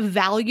that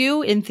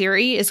value in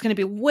theory is going to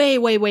be way,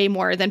 way, way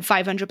more than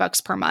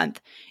 $500 per month.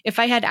 If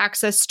I had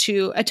access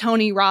to a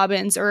Tony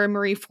Robbins or a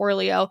Marie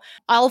Forleo,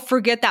 I'll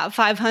forget that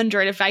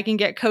 $500 if I can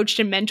get coached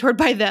and mentored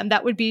by them.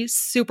 That would be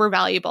super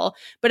valuable.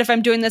 But if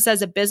I'm doing this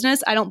as a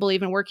business, I don't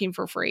believe in working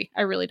for free.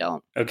 I really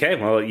don't. Okay,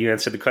 well, you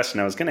answered the question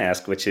I was going to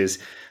ask, which is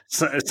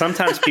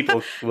sometimes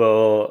people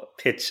will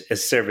pitch a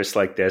service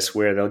like this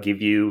where they'll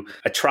give you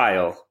a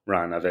trial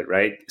run of it,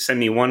 right? Send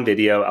me one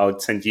video, I'll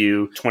send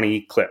you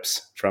 20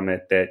 clips from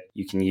it that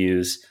you can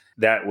use.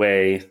 That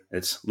way,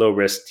 it's low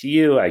risk to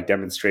you. I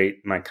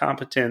demonstrate my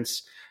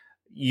competence.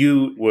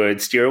 You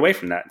would steer away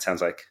from that, it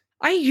sounds like.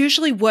 I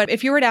usually would.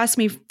 If you were to ask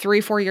me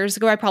 3-4 years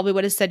ago, I probably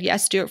would have said,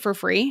 yes, do it for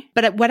free.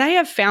 But what I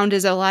have found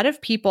is a lot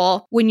of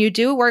people, when you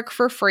do work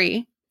for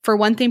free, for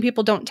one thing,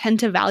 people don't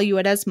tend to value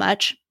it as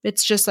much.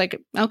 It's just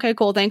like, okay,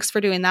 cool, thanks for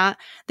doing that.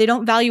 They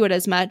don't value it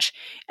as much.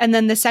 And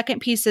then the second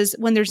piece is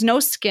when there's no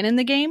skin in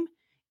the game,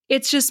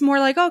 it's just more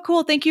like, oh,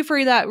 cool, thank you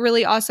for that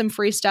really awesome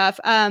free stuff.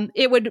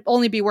 It would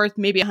only be worth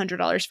maybe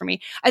 $100 for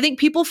me. I think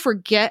people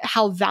forget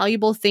how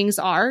valuable things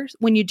are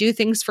when you do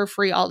things for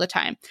free all the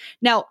time.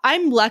 Now,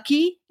 I'm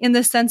lucky in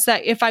the sense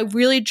that if I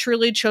really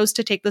truly chose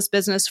to take this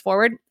business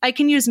forward, I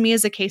can use me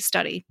as a case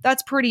study.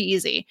 That's pretty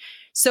easy.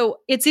 So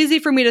it's easy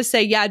for me to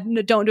say, yeah,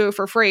 don't do it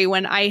for free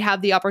when I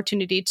have the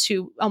opportunity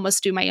to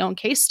almost do my own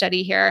case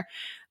study here.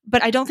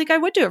 But I don't think I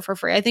would do it for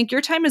free. I think your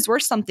time is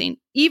worth something,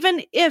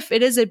 even if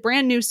it is a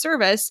brand new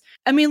service.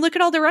 I mean, look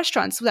at all the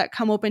restaurants that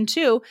come open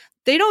too.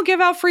 They don't give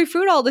out free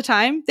food all the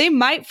time. They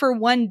might for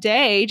one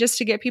day just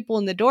to get people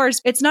in the doors.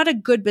 It's not a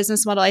good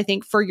business model, I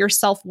think, for your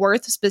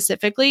self-worth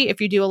specifically. If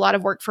you do a lot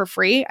of work for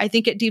free, I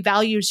think it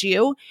devalues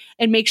you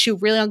and makes you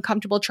really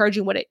uncomfortable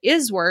charging what it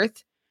is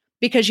worth,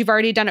 because you've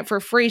already done it for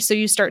free. So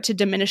you start to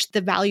diminish the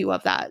value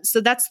of that.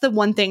 So that's the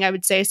one thing I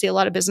would say I see a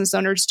lot of business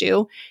owners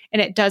do.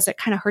 And it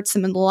kind of hurts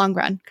them in the long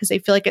run because they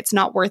feel like it's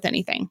not worth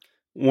anything.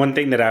 One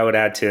thing that I would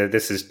add to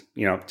this is,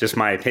 just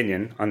my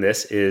opinion on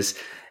this is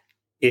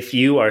if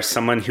you are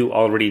someone who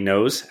already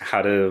knows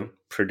how to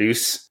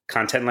produce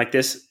content like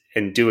this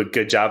and do a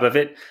good job of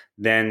it,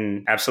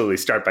 then absolutely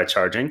start by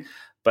charging.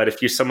 But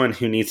if you're someone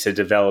who needs to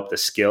develop the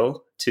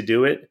skill to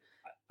do it,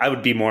 I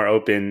would be more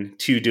open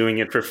to doing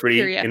it for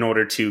free in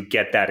order to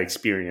get that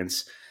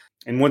experience.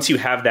 And once you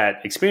have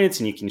that experience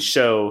and you can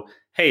show,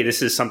 hey,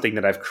 this is something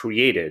that I've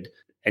created,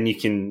 and you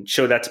can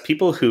show that to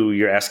people who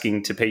you're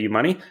asking to pay you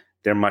money,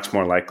 they're much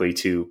more likely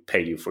to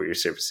pay you for your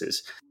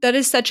services. That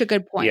is such a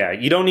good point. Yeah,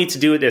 you don't need to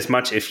do it as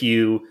much if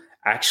you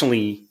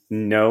actually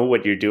know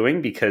what you're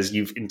doing because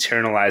you've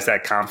internalized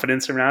that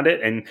confidence around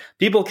it, and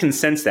people can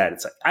sense that.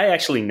 It's like, I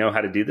actually know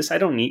how to do this. I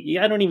don't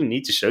even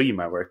need to show you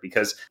my work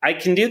because I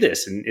can do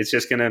this, and it's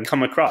just going to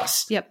come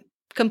across. Yep.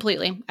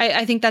 Completely.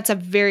 I think that's a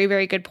very,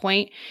 very good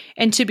point.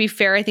 And to be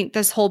fair, I think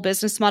this whole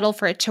business model,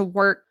 for it to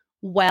work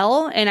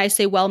well, and I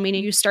say well,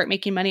 meaning you start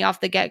making money off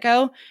the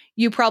get-go,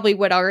 you probably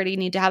would already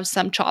need to have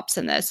some chops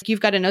in this. You've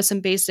got to know some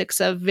basics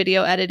of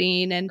video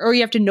editing, or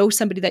you have to know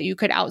somebody that you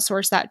could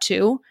outsource that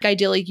to.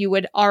 Ideally, you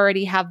would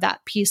already have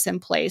that piece in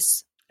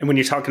place. And when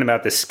you're talking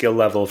about the skill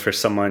level for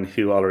someone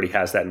who already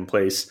has that in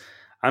place,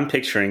 I'm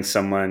picturing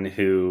someone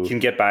who can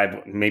get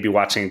by maybe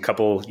watching a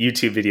couple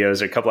YouTube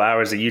videos or a couple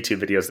hours of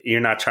YouTube videos.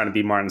 You're not trying to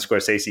be Martin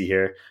Scorsese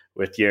here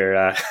with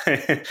your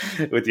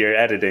with your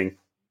editing.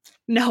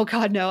 No,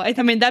 God, no. I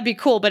mean, that'd be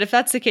cool. But if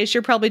that's the case,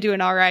 you're probably doing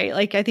all right.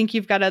 Like, I think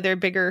you've got other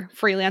bigger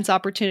freelance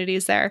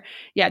opportunities there.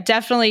 Yeah,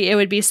 definitely. It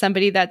would be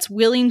somebody that's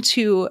willing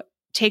to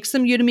take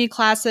some Udemy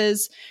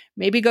classes,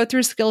 maybe go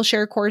through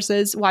Skillshare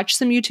courses, watch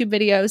some YouTube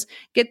videos,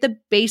 get the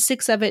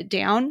basics of it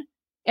down.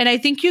 And I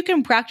think you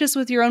can practice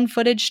with your own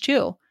footage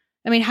too.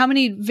 I mean, how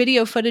many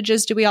video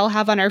footages do we all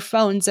have on our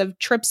phones of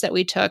trips that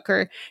we took,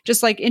 or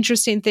just like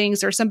interesting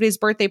things, or somebody's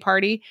birthday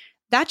party?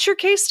 That's your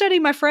case study,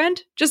 my friend.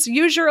 Just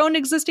use your own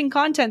existing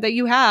content that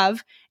you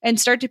have and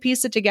start to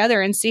piece it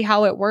together and see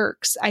how it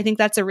works. I think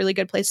that's a really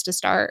good place to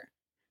start.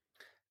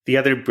 The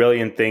other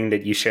brilliant thing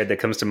that you shared that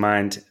comes to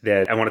mind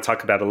that I want to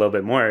talk about a little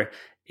bit more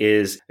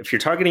is if you're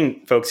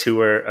targeting folks who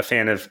are a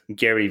fan of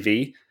Gary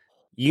Vee,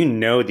 you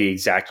know the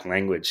exact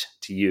language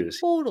to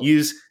use. Totally.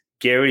 Use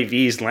Gary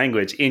Vee's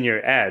language in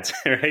your ads,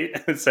 right?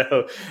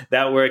 So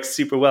that works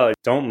super well.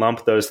 Don't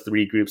lump those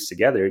three groups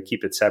together.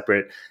 Keep it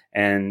separate.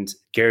 And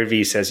Gary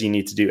Vee says you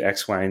need to do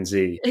X, Y, and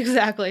Z.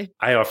 Exactly.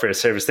 I offer a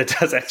service that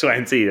does X, Y,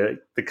 and Z.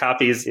 The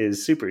copy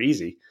is super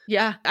easy.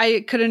 Yeah,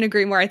 I couldn't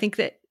agree more. I think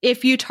that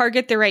if you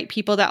target the right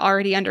people that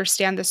already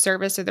understand the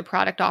service or the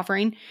product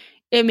offering,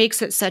 it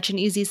makes it such an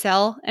easy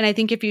sell. And I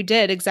think if you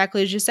did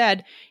exactly as you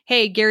said,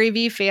 hey, Gary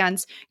Vee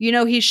fans,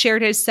 he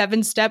shared his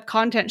 7-step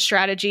content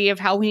strategy of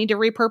how we need to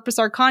repurpose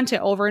our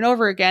content over and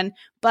over again,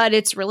 but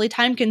it's really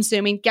time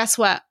consuming. Guess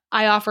what?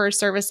 I offer a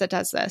service that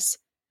does this.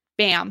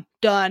 Bam,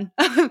 done.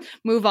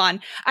 Move on.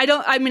 I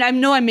know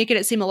I'm making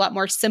it seem a lot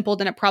more simple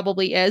than it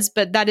probably is,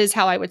 but that is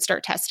how I would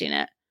start testing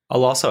it.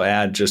 I'll also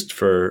add, just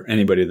for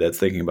anybody that's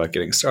thinking about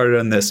getting started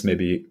on this,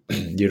 maybe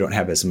you don't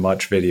have as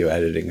much video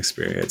editing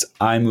experience.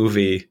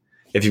 iMovie,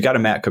 if you've got a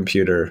Mac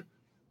computer,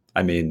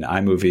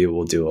 iMovie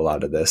will do a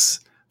lot of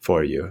this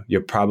for you.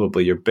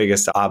 Your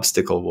biggest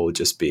obstacle will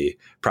just be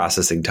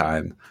processing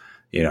time,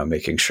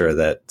 making sure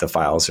that the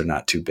files are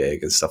not too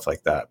big and stuff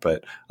like that.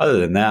 But other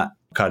than that,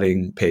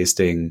 cutting,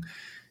 pasting,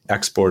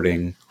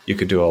 exporting, you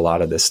could do a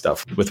lot of this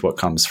stuff with what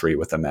comes free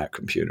with a Mac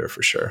computer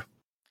for sure.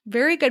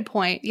 Very good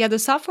point. Yeah, the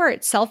software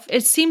itself,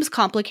 it seems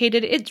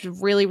complicated. It's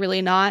really,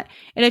 really not.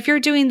 And if you're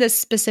doing this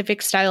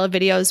specific style of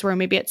videos where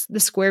maybe it's the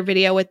square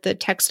video with the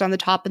text on the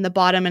top and the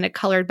bottom and a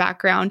colored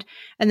background,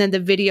 and then the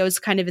video is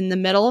kind of in the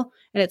middle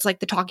and it's like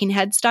the talking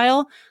head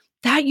style,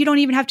 that you don't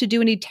even have to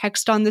do any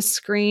text on the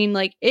screen.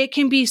 Like it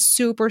can be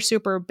super,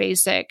 super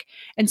basic.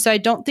 And so I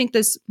don't think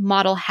this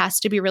model has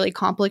to be really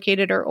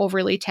complicated or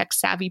overly tech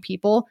savvy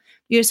people.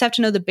 You just have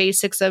to know the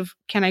basics of,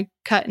 can I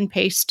cut and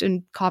paste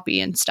and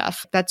copy and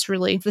stuff? That's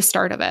really the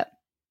start of it.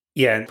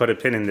 Yeah, and put a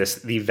pin in this.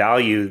 The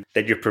value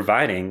that you're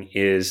providing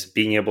is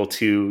being able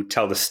to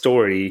tell the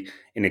story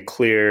in a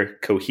clear,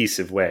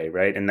 cohesive way,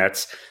 right? And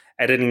that's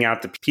editing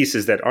out the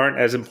pieces that aren't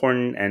as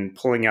important and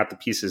pulling out the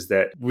pieces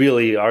that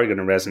really are going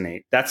to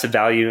resonate. That's the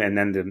value. And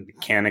then the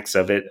mechanics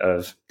of it,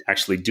 of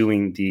actually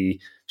doing the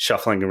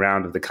shuffling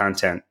around of the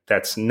content,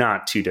 that's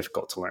not too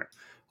difficult to learn.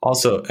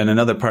 Also, and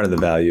another part of the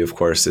value, of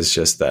course, is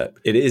just that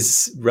it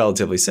is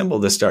relatively simple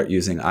to start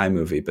using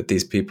iMovie, but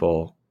these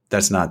people,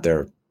 that's not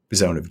their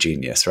zone of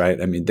genius,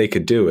 right? I mean, they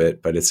could do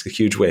it, but it's a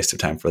huge waste of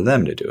time for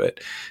them to do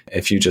it.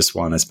 If you just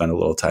want to spend a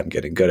little time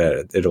getting good at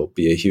it, it'll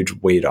be a huge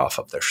weight off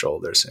of their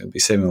shoulders. It'll be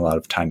saving a lot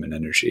of time and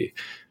energy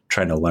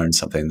trying to learn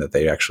something that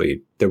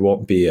there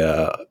won't be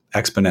a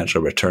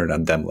exponential return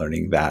on them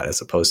learning that as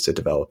opposed to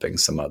developing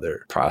some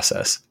other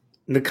process.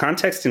 The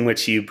context in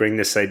which you bring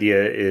this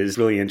idea is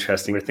really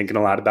interesting. We're thinking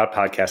a lot about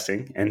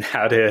podcasting and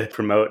how to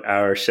promote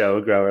our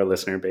show, grow our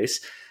listener base.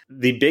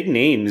 The big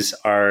names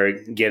are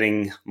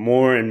getting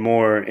more and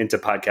more into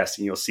podcasting.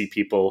 You'll see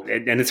people,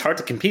 and it's hard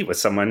to compete with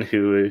someone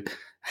who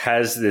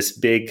has this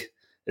big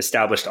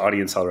established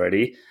audience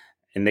already,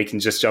 and they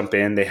can just jump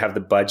in. They have the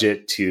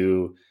budget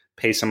to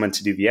pay someone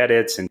to do the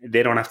edits, and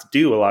they don't have to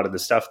do a lot of the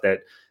stuff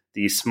that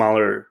the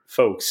smaller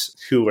folks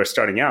who are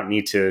starting out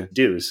need to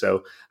do.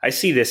 So I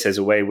see this as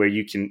a way where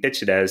you can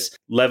pitch it as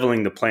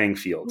leveling the playing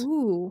field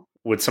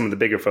with some of the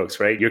bigger folks,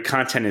 right? Your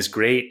content is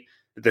great.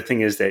 The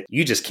thing is that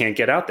you just can't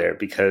get out there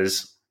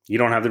because you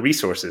don't have the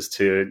resources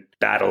to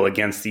battle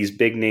against these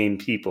big name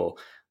people.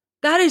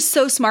 That is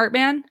so smart,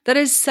 man. That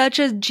is such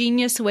a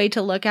genius way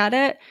to look at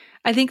it.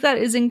 I think that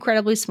is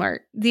incredibly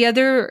smart. The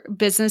other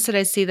business that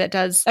I see that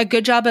does a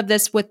good job of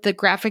this with the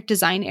graphic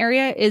design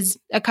area is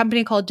a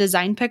company called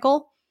Design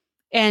Pickle.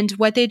 And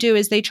what they do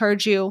is they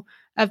charge you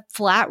a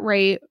flat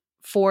rate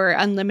for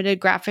unlimited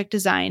graphic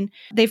design.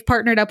 They've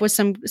partnered up with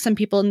some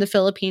people in the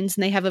Philippines,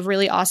 and they have a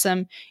really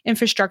awesome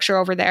infrastructure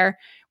over there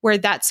where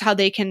that's how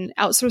they can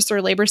outsource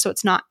their labor so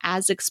it's not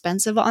as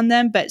expensive on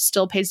them, but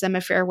still pays them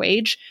a fair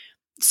wage.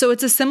 So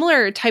it's a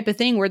similar type of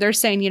thing where they're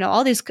saying,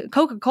 all these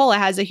Coca-Cola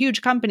has a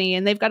huge company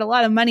and they've got a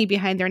lot of money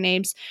behind their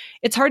names.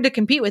 It's hard to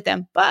compete with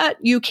them, but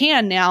you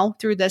can now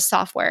through this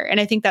software. And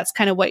I think that's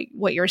kind of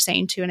what you're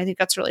saying too. And I think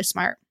that's really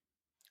smart.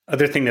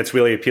 Other thing that's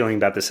really appealing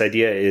about this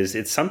idea is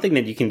it's something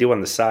that you can do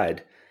on the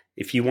side.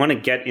 If you want to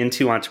get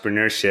into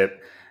entrepreneurship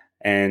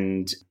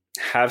and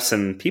have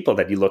some people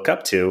that you look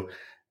up to,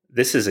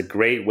 this is a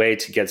great way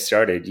to get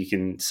started. You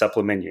can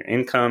supplement your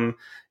income.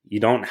 You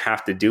don't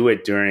have to do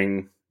it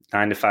during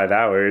 9 to 5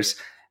 hours,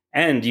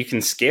 and you can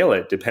scale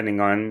it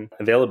depending on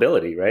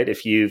availability, right?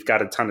 If you've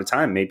got a ton of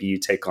time, maybe you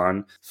take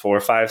on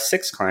 4, 5,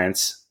 6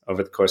 clients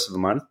over the course of a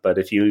month. But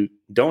if you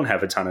don't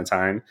have a ton of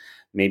time,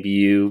 maybe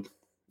you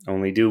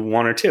only do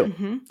 1 or 2.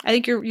 Mm-hmm. I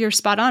think you're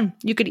spot on.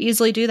 You could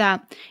easily do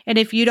that. And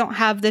if you don't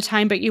have the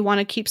time, but you want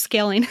to keep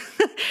scaling,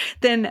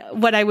 then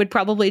what I would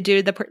probably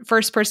do, the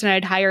first person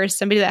I'd hire is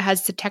somebody that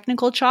has the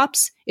technical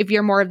chops. If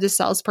you're more of the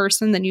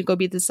salesperson, then you go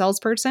be the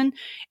salesperson.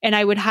 And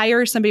I would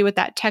hire somebody with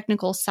that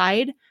technical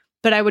side,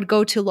 but I would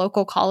go to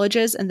local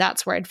colleges, and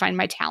that's where I'd find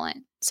my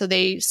talent. So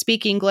they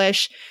speak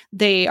English,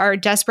 they are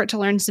desperate to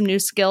learn some new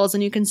skills,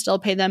 and you can still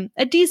pay them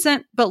a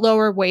decent but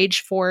lower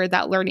wage for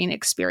that learning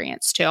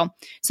experience too.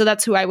 So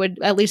that's who I would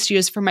at least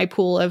use for my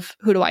pool of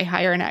who do I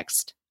hire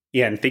next.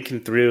 Yeah, and thinking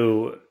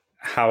through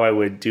how I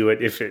would do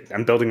it,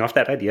 I'm building off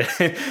that idea.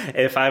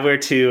 If I were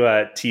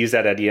to use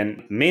that idea, and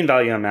the main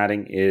value I'm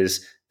adding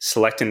is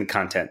selecting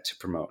content to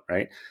promote,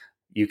 right?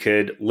 You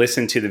could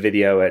listen to the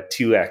video at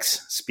 2x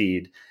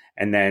speed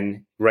and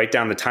then write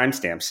down the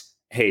timestamps.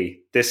 Hey,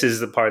 this is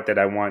the part that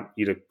I want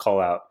you to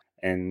call out.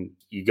 And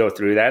you go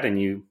through that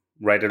and you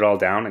write it all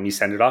down and you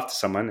send it off to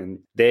someone, and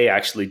they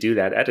actually do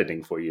that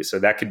editing for you. So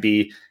that could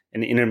be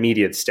an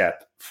intermediate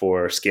step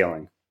for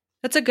scaling.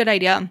 That's a good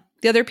idea.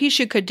 The other piece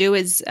you could do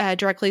is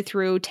directly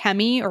through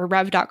Temi or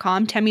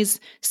Rev.com. Temi's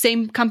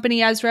same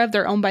company as Rev.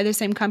 They're owned by the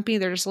same company.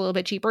 They're just a little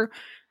bit cheaper.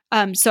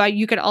 So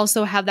you could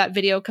also have that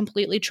video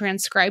completely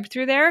transcribed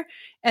through there.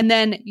 And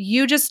then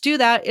you just do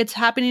that. It's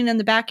happening in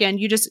the back end.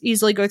 You just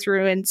easily go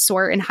through and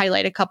sort and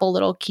highlight a couple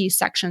little key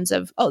sections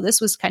of, oh,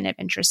 this was kind of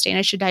interesting.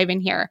 I should dive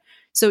in here.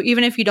 So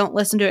even if you don't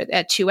listen to it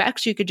at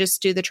 2x, you could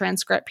just do the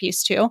transcript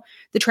piece too.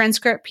 The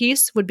transcript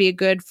piece would be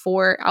good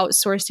for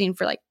outsourcing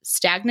for like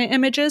stagnant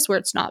images where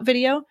it's not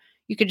video.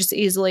 You could just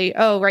easily,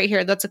 oh, right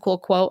here, that's a cool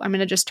quote. I'm going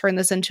to just turn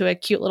this into a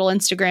cute little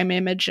Instagram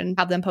image and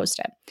have them post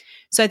it.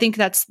 So I think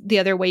that's the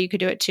other way you could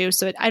do it too.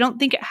 So I don't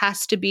think it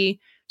has to be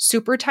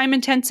super time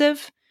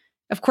intensive.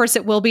 Of course,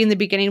 it will be in the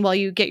beginning while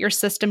you get your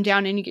system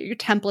down and you get your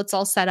templates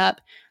all set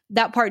up.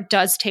 That part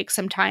does take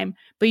some time,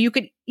 but you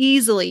could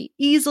easily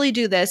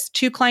do this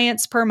 2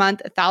 clients per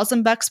month,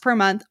 $1,000 per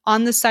month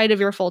on the side of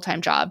your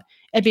full-time job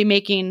and be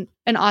making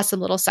an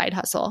awesome little side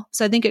hustle.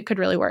 So I think it could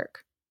really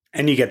work.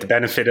 And you get the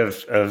benefit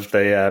of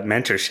the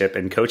mentorship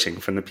and coaching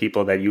from the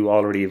people that you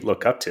already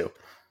look up to.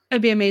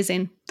 It'd be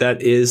amazing.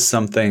 That is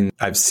something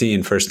I've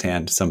seen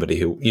firsthand, somebody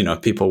who,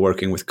 people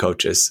working with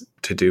coaches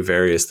to do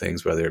various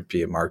things, whether it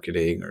be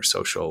marketing or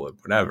social or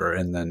whatever.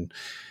 And then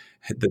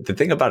the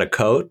thing about a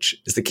coach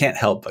is they can't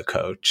help but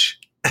coach.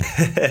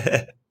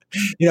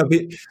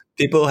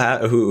 People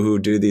who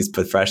do these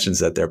professions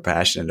that they're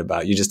passionate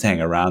about, you just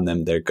hang around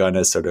them, they're going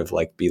to sort of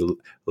like be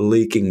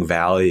leaking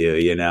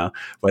value,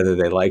 whether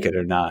they like it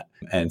or not.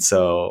 And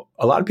so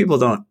a lot of people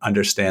don't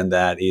understand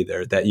that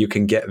either, that you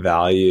can get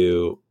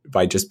value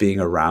by just being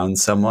around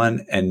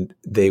someone and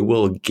they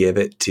will give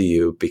it to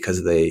you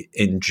because they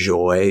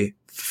enjoy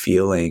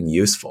feeling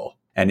useful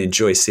and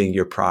enjoy seeing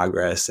your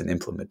progress and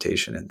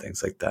implementation and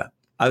things like that.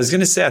 I was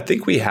going to say, I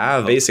think we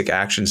have basic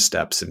action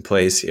steps in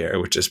place here,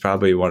 which is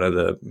probably one of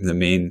the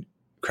main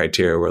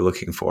criteria we're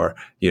looking for.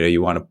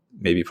 You want to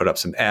maybe put up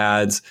some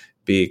ads,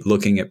 be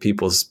looking at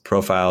people's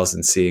profiles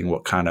and seeing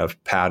what kind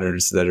of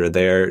patterns that are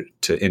there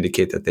to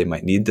indicate that they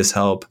might need this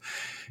help.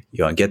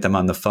 You want to get them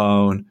on the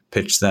phone,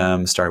 pitch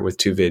them, start with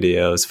 2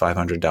 videos,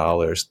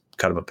 $500,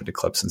 cut them up into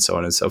clips and so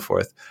on and so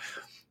forth.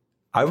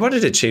 I wanted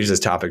to change this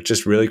topic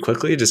just really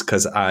quickly, just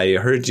because I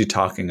heard you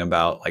talking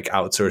about like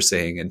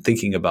outsourcing and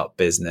thinking about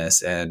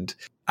business. And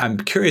I'm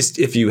curious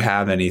if you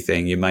have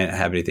anything, you might not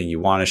have anything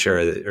you want to share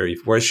or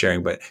worth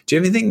sharing, but do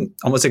you have anything,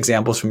 almost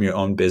examples from your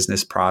own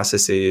business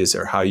processes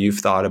or how you've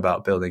thought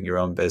about building your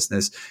own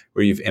business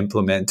where you've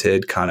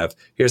implemented kind of,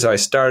 here's how I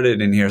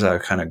started and here's how I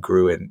kind of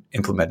grew and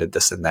implemented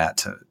this and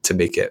that to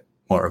make it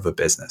more of a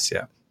business?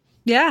 Yeah.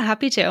 Yeah,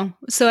 happy to.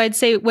 So I'd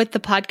say with the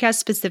podcast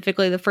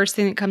specifically, the first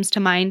thing that comes to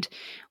mind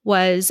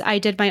was I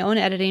did my own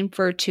editing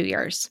for 2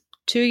 years.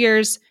 2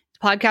 years,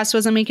 the podcast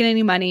wasn't making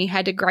any money,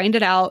 had to grind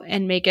it out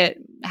and make it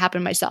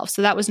happen myself.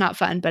 So that was not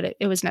fun, but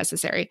it was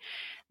necessary.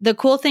 The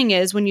cool thing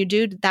is when you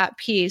do that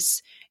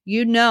piece,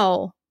 you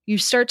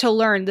start to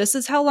learn this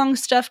is how long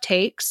stuff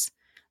takes.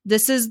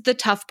 This is the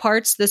tough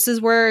parts. This is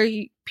where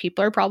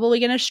people are probably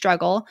going to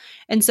struggle.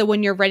 And so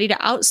when you're ready to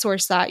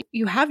outsource that,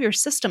 you have your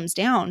systems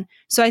down.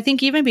 So I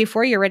think even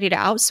before you're ready to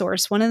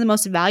outsource, one of the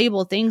most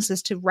valuable things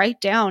is to write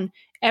down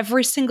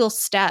every single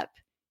step,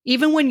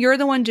 even when you're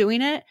the one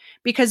doing it,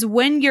 because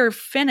when you're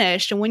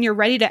finished and when you're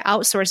ready to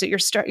outsource it,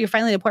 you're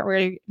finally at a point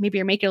where maybe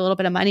you're making a little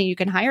bit of money, you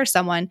can hire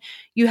someone,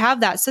 you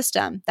have that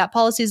system, that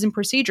policies and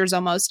procedures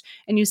almost,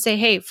 and you say,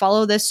 hey,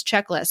 follow this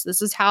checklist.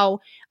 This is how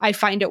I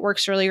find it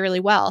works really, really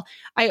well.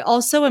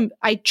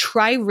 I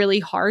try really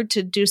hard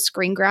to do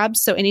screen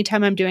grabs. So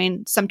anytime I'm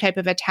doing some type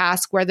of a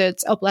task, whether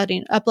it's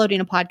uploading a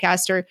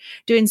podcast or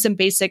doing some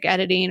basic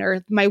editing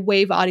or my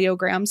wave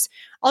audiograms,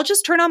 I'll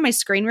just turn on my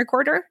screen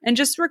recorder and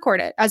just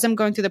record it as I'm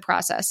going through the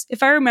process.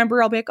 If I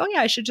remember, I'll be like, oh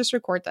yeah, I should just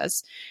record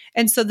this.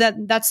 And so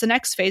that's the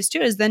next phase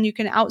too, is then you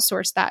can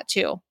outsource that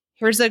too.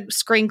 Here's a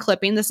screen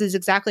clipping. This is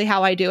exactly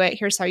how I do it.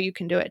 Here's how you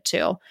can do it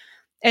too.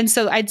 And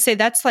so I'd say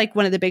that's like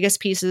one of the biggest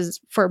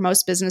pieces for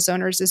most business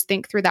owners is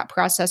think through that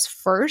process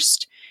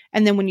first.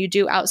 And then when you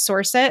do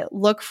outsource it,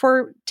 look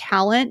for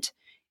talent.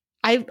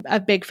 I'm a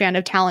big fan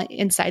of talent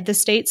inside the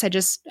States.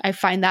 I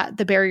find that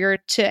the barrier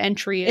to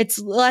entry, it's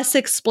less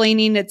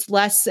explaining, it's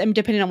less,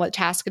 depending on what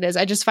task it is,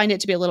 I just find it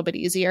to be a little bit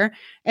easier.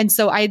 And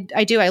so I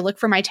look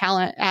for my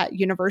talent at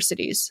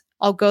universities.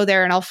 I'll go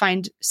there and I'll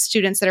find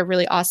students that are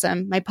really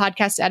awesome. My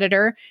podcast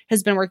editor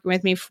has been working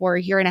with me for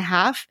a year and a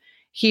half.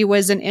 He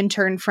was an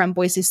intern from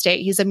Boise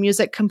State. He's a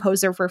music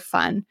composer for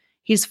fun.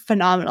 He's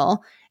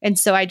phenomenal. And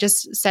so I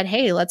just said,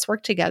 hey, let's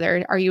work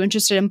together. Are you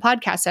interested in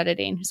podcast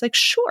editing? He's like,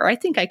 sure, I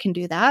think I can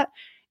do that.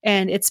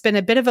 And it's been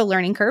a bit of a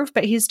learning curve,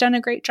 but he's done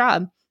a great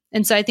job.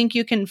 And so I think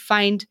you can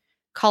find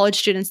college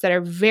students that are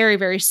very,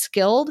 very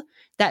skilled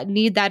that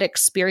need that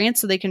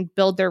experience so they can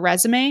build their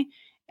resume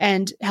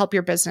and help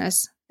your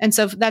business. And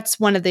so that's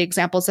one of the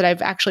examples that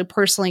I've actually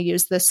personally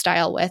used this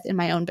style with in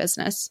my own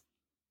business.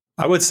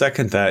 I would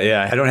second that.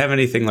 Yeah. I don't have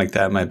anything like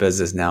that in my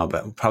business now,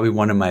 but probably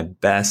one of my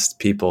best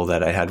people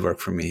that I had work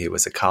for me. He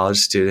was a college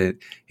student.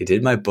 He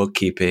did my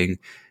bookkeeping.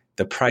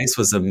 The price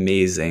was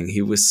amazing.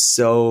 He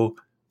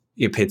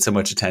paid so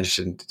much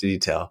attention to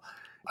detail.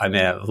 I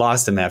mean, I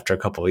lost him after a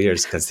couple of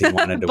years because he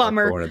wanted to work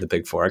for one of the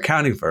big 4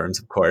 accounting firms,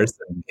 of course.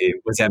 And he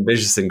was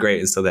ambitious and great.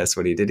 And so that's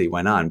what he did. He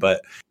went on.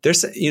 But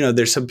there's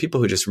some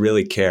people who just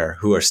really care,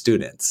 who are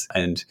students.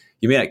 And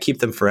you may not keep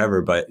them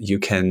forever, but you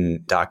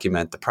can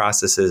document the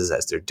processes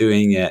as they're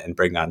doing it and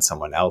bring on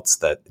someone else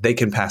that they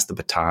can pass the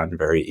baton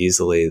very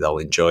easily. They'll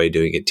enjoy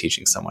doing it,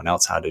 teaching someone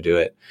else how to do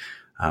it.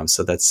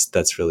 So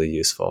that's really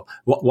useful.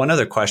 One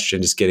other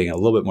question, just getting a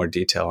little bit more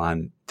detail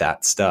on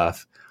that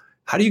stuff.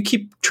 How do you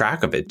keep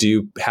track of it? Do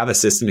you have a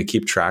system to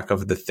keep track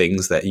of the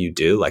things that you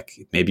do?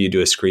 Like maybe you do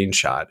a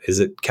screenshot. Is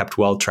it kept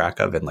well track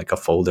of in like a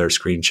folder,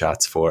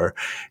 screenshots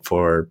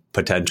for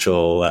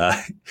potential?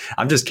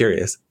 I'm just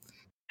curious.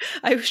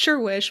 I sure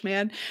wish,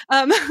 man.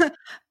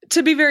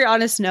 To be very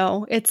honest,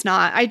 no, it's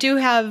not. I do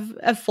have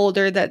a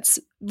folder that's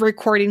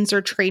recordings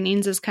or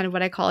trainings is kind of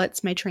what I call it.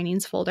 It's my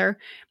trainings folder.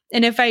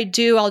 And if I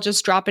do, I'll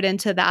just drop it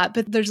into that.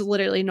 But there's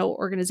literally no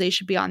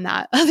organization beyond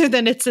that other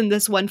than it's in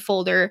this one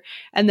folder.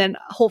 And then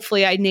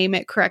hopefully I name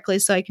it correctly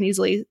so I can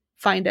easily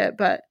find it.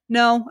 But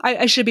no,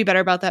 I should be better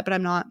about that, but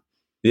I'm not.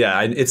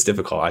 Yeah, it's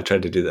difficult. I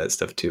tried to do that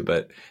stuff too,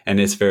 and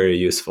it's very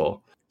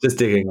useful. Just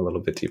digging a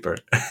little bit deeper.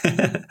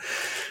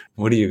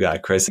 What do you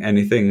got, Chris?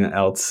 Anything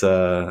else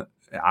on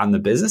the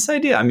business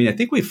idea? I mean, I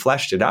think we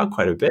fleshed it out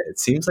quite a bit. It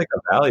seems like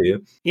a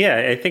value. Yeah,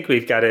 I think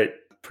we've got it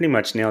pretty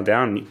much nailed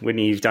down.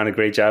 Whitney, you've done a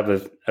great job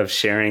of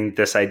sharing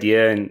this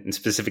idea and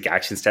specific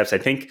action steps. I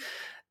think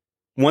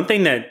one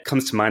thing that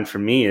comes to mind for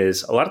me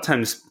is a lot of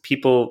times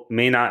people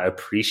may not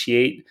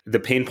appreciate the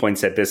pain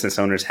points that business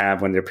owners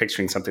have when they're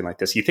picturing something like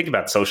this. You think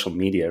about social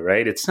media,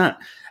 right? It's not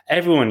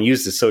everyone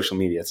uses social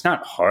media. It's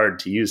not hard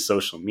to use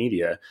social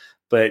media,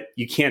 but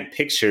you can't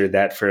picture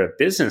that for a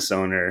business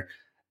owner.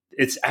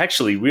 It's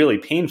actually really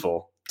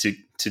painful to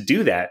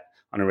do that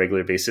on a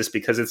regular basis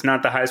because it's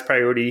not the highest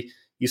priority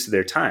use of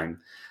their time.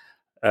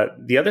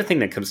 The other thing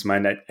that comes to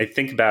mind, I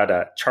think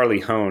about Charlie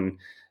Hone.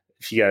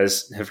 If you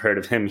guys have heard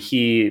of him,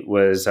 he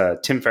was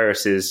Tim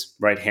Ferriss's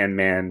right-hand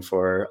man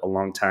for a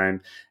long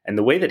time. And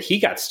the way that he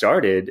got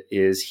started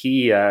is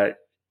he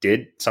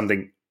did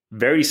something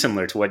very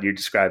similar to what you're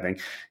describing.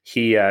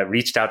 He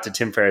reached out to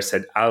Tim Ferriss,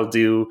 said, I'll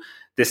do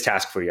this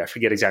task for you. I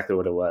forget exactly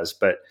what it was,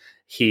 but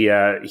he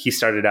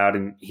started out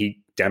and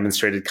he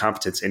demonstrated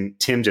competence. And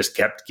Tim just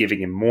kept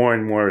giving him more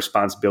and more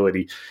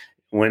responsibility.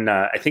 When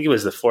I think it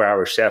was the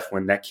 4-Hour Chef,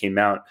 when that came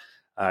out,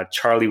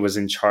 Charlie was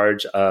in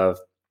charge of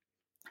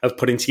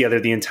putting together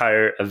the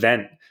entire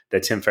event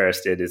that Tim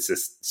Ferriss did. It's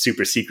this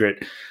super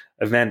secret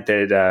event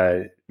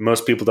that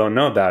most people don't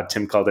know about.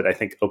 Tim called it, I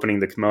think, opening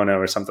the kimono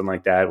or something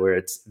like that, where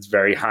it's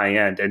very high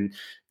end. And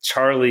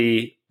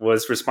Charlie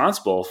was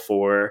responsible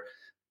for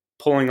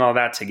pulling all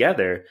that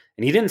together.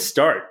 And he didn't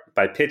start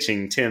by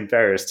pitching Tim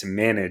Ferriss to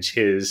manage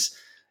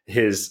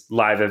his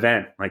live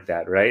event like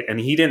that, right? And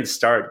he didn't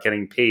start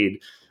getting paid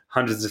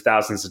hundreds of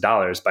thousands of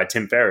dollars by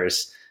Tim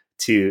Ferriss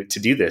to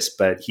do this,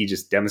 but he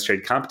just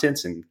demonstrated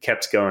competence and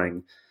kept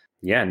going.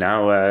 Yeah,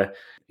 now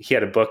he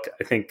had a book,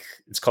 I think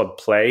it's called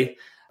Play,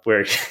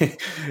 where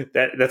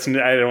that's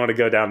I don't want to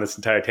go down this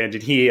entire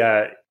tangent. He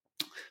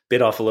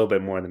bit off a little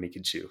bit more than he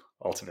could chew,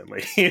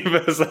 ultimately.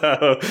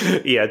 So,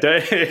 yeah,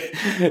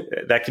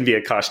 that can be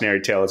a cautionary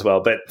tale as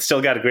well, but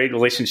still got a great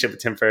relationship with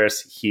Tim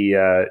Ferriss.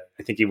 I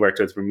think he worked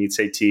with Ramit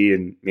Sethi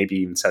and maybe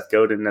even Seth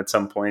Godin at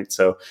some point.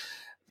 So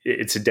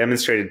it's a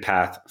demonstrated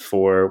path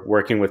for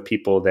working with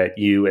people that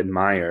you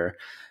admire.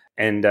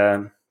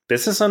 And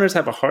business owners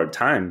have a hard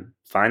time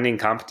finding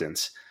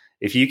competence.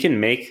 If you can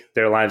make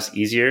their lives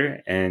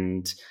easier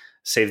and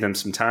save them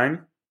some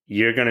time,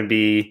 you're going to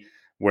be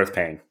worth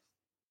paying.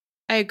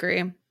 I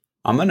agree.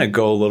 I'm going to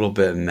go a little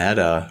bit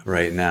meta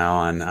right now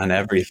on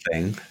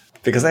everything,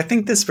 because I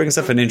think this brings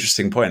up an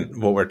interesting point,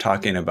 what we're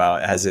talking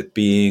about as it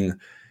being,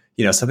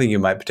 something you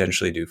might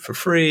potentially do for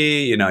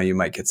free, you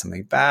might get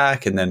something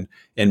back. And then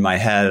in my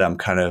head, I'm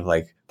kind of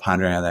like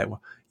pondering on that.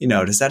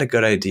 Is that a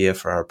good idea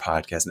for our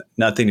podcast?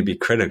 Nothing to be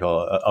critical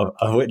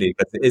of Whitney,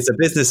 but it's a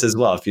business as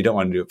well if you don't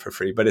want to do it for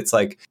free. But it's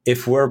like,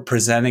 if we're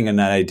presenting an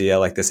idea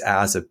like this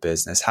as a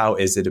business, how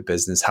is it a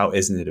business? How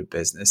isn't it a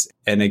business?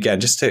 And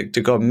again, just to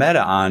go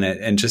meta on it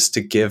and just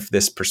to give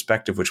this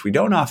perspective, which we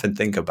don't often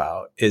think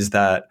about, is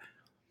that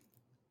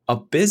a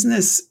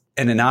business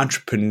and an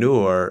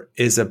entrepreneur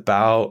is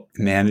about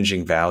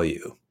managing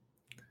value,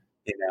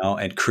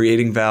 and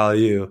creating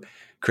value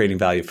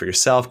for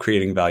yourself,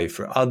 creating value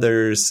for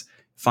others,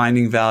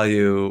 finding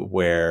value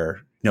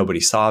where nobody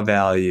saw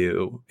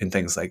value and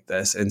things like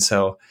this. And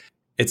so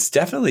it's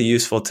definitely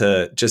useful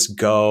to just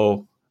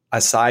go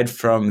aside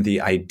from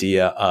the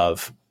idea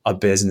of a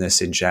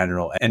business in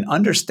general and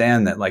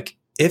understand that, like,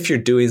 if you're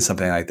doing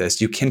something like this,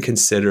 you can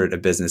consider it a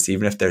business,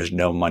 even if there's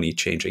no money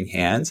changing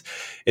hands.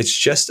 It's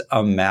just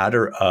a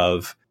matter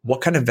of what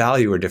kind of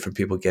value are different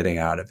people getting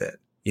out of it?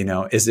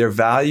 Is there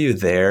value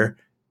there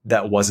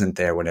that wasn't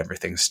there when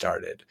everything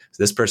started?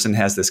 So this person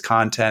has this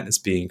content, it's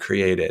being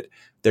created.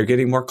 They're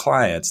getting more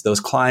clients. Those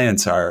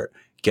clients are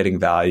getting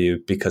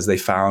value because they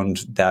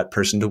found that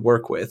person to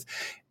work with.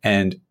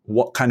 And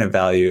what kind of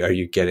value are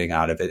you getting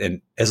out of it?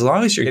 And as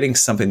long as you're getting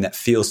something that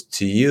feels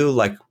to you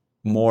like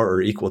more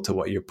or equal to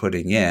what you're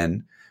putting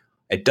in,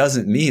 it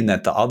doesn't mean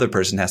that the other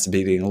person has to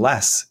be getting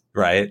less,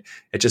 right?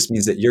 It just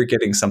means that you're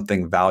getting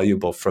something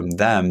valuable from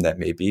them that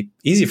may be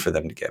easy for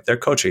them to give. They're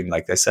coaching,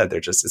 like I said,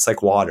 it's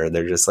like water.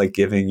 They're just like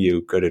giving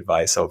you good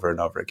advice over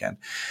and over again.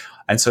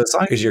 And so as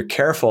long as you're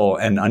careful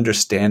and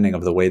understanding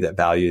of the way that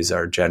values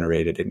are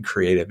generated and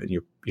creative, and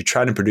you're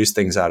trying to produce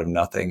things out of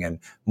nothing and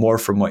more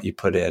from what you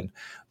put in,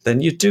 then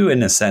you do,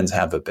 in a sense,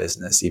 have a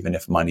business, even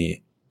if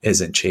money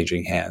isn't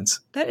changing hands.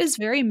 That is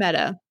very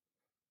meta.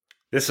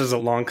 This was a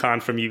long con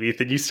from you,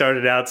 Ethan. You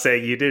started out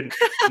saying you didn't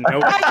know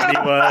what money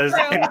was.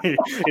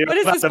 What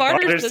is this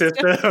barter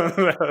system?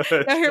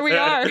 Now here we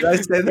are. Did I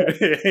say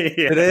that?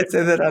 Yeah. Did I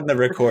say that on the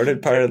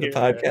recorded part of the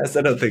podcast?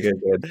 I don't think I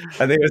did.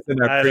 I think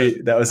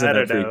it was in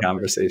our pre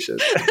conversation.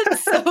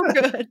 That's so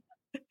good.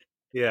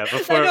 Yeah,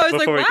 I know, I was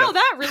like, wow,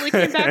 that really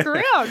came back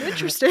around.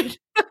 Interesting.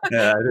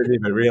 Yeah, I didn't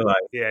even realize.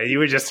 Yeah, you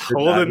were just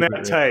holding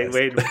that tight,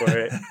 waiting for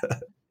it.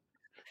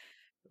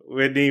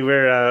 Whitney,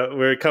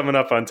 we're coming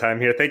up on time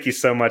here. Thank you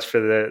so much for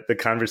the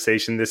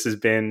conversation. This has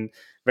been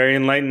very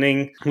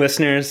enlightening.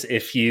 Listeners,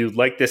 if you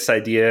like this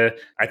idea,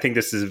 I think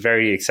this is a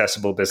very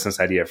accessible business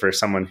idea for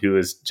someone who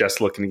is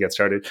just looking to get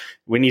started.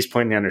 Whitney's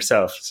pointing at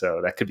herself, so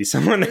that could be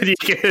someone that you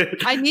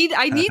could. I need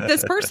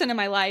this person in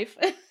my life.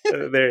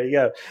 There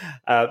you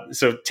go.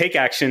 So take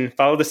action.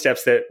 Follow the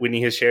steps that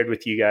Whitney has shared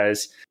with you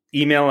guys.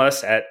 Email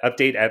us at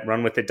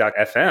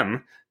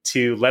update@runwithit.fm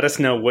to let us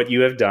know what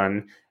you have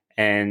done.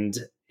 And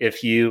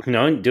if you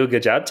do a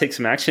good job, take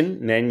some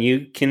action, then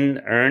you can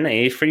earn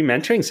a free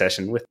mentoring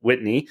session with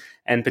Whitney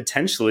and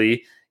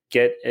potentially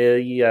get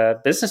a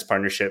business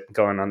partnership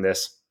going on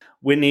this.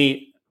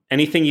 Whitney,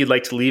 anything you'd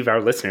like to leave our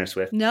listeners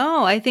with?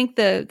 No, I think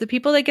the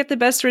people that get the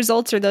best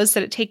results are those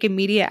that take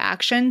immediate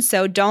action.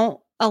 So don't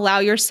allow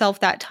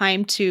yourself that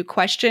time to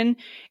question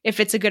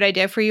if it's a good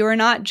idea for you or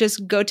not.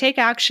 Just go take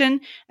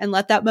action and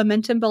let that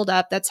momentum build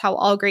up. That's how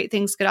all great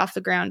things get off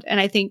the ground.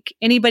 And I think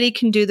anybody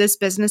can do this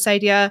business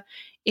idea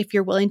if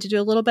you're willing to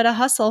do a little bit of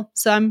hustle.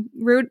 So I'm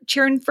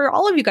cheering for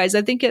all of you guys.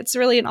 I think it's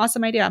really an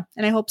awesome idea,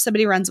 and I hope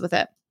somebody runs with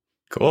it.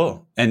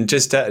 Cool. And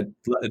just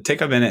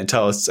take a minute and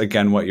tell us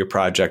again what your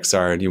projects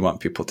are and you want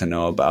people to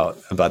know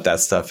about that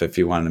stuff. If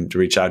you want them to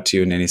reach out to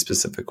you in any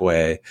specific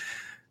way,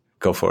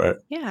 go for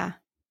it. Yeah.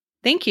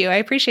 Thank you. I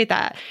appreciate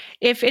that.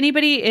 If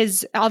anybody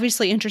is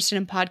obviously interested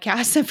in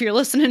podcasts, if you're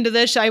listening to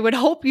this, I would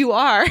hope you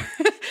are,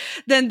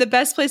 then the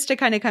best place to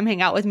kind of come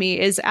hang out with me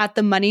is at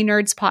the Money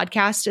Nerds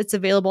podcast. It's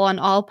available on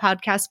all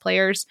podcast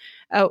players,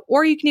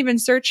 or you can even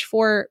search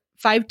for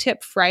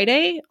 5-Tip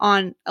Friday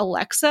on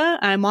Alexa.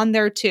 I'm on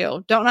there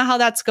too. Don't know how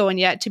that's going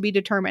yet, to be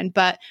determined,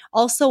 but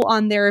also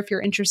on there if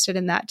you're interested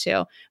in that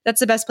too.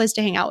 That's the best place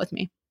to hang out with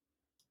me.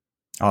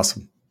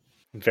 Awesome.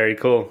 Very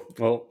cool.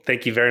 Well,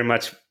 thank you very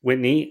much,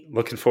 Whitney.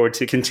 Looking forward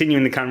to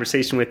continuing the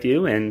conversation with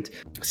you and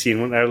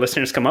seeing what our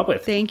listeners come up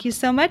with. Thank you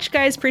so much,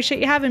 guys.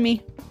 Appreciate you having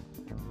me.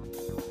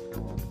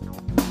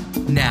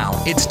 Now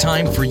it's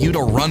time for you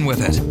to run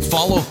with it.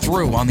 Follow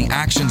through on the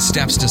action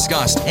steps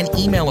discussed and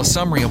email a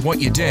summary of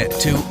what you did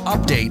to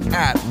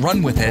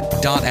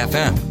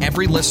update@runwithit.fm.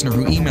 Every listener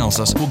who emails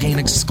us will gain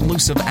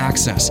exclusive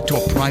access to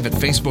a private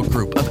Facebook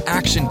group of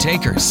action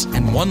takers.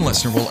 And one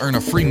listener will earn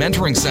a free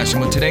mentoring session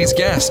with today's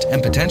guest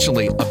and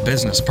potentially a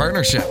business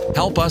partnership.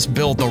 Help us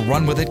build the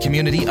Run With It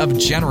community of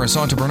generous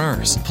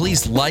entrepreneurs.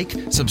 Please like,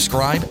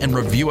 subscribe, and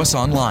review us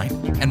online.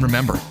 And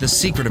remember, the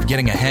secret of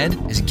getting ahead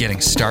is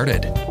getting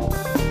started.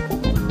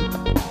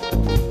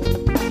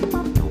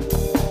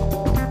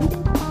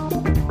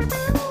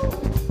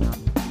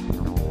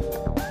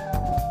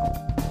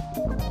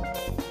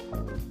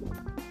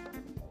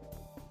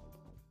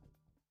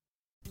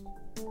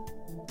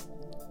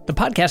 The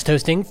podcast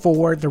hosting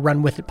for the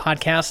Run With It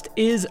podcast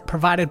is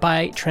provided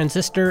by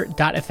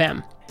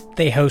Transistor.fm.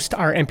 They host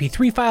our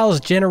MP3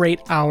 files,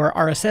 generate our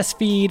RSS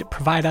feed,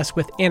 provide us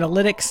with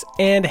analytics,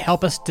 and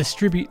help us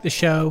distribute the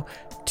show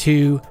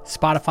to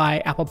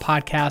Spotify, Apple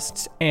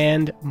Podcasts,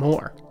 and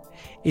more.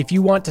 If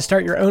you want to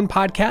start your own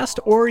podcast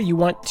or you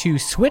want to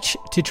switch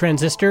to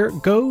Transistor,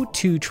 go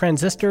to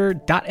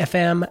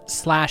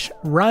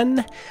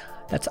transistor.fm/run.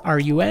 That's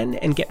RUN,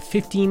 and get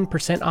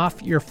 15%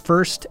 off your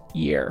first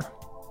year.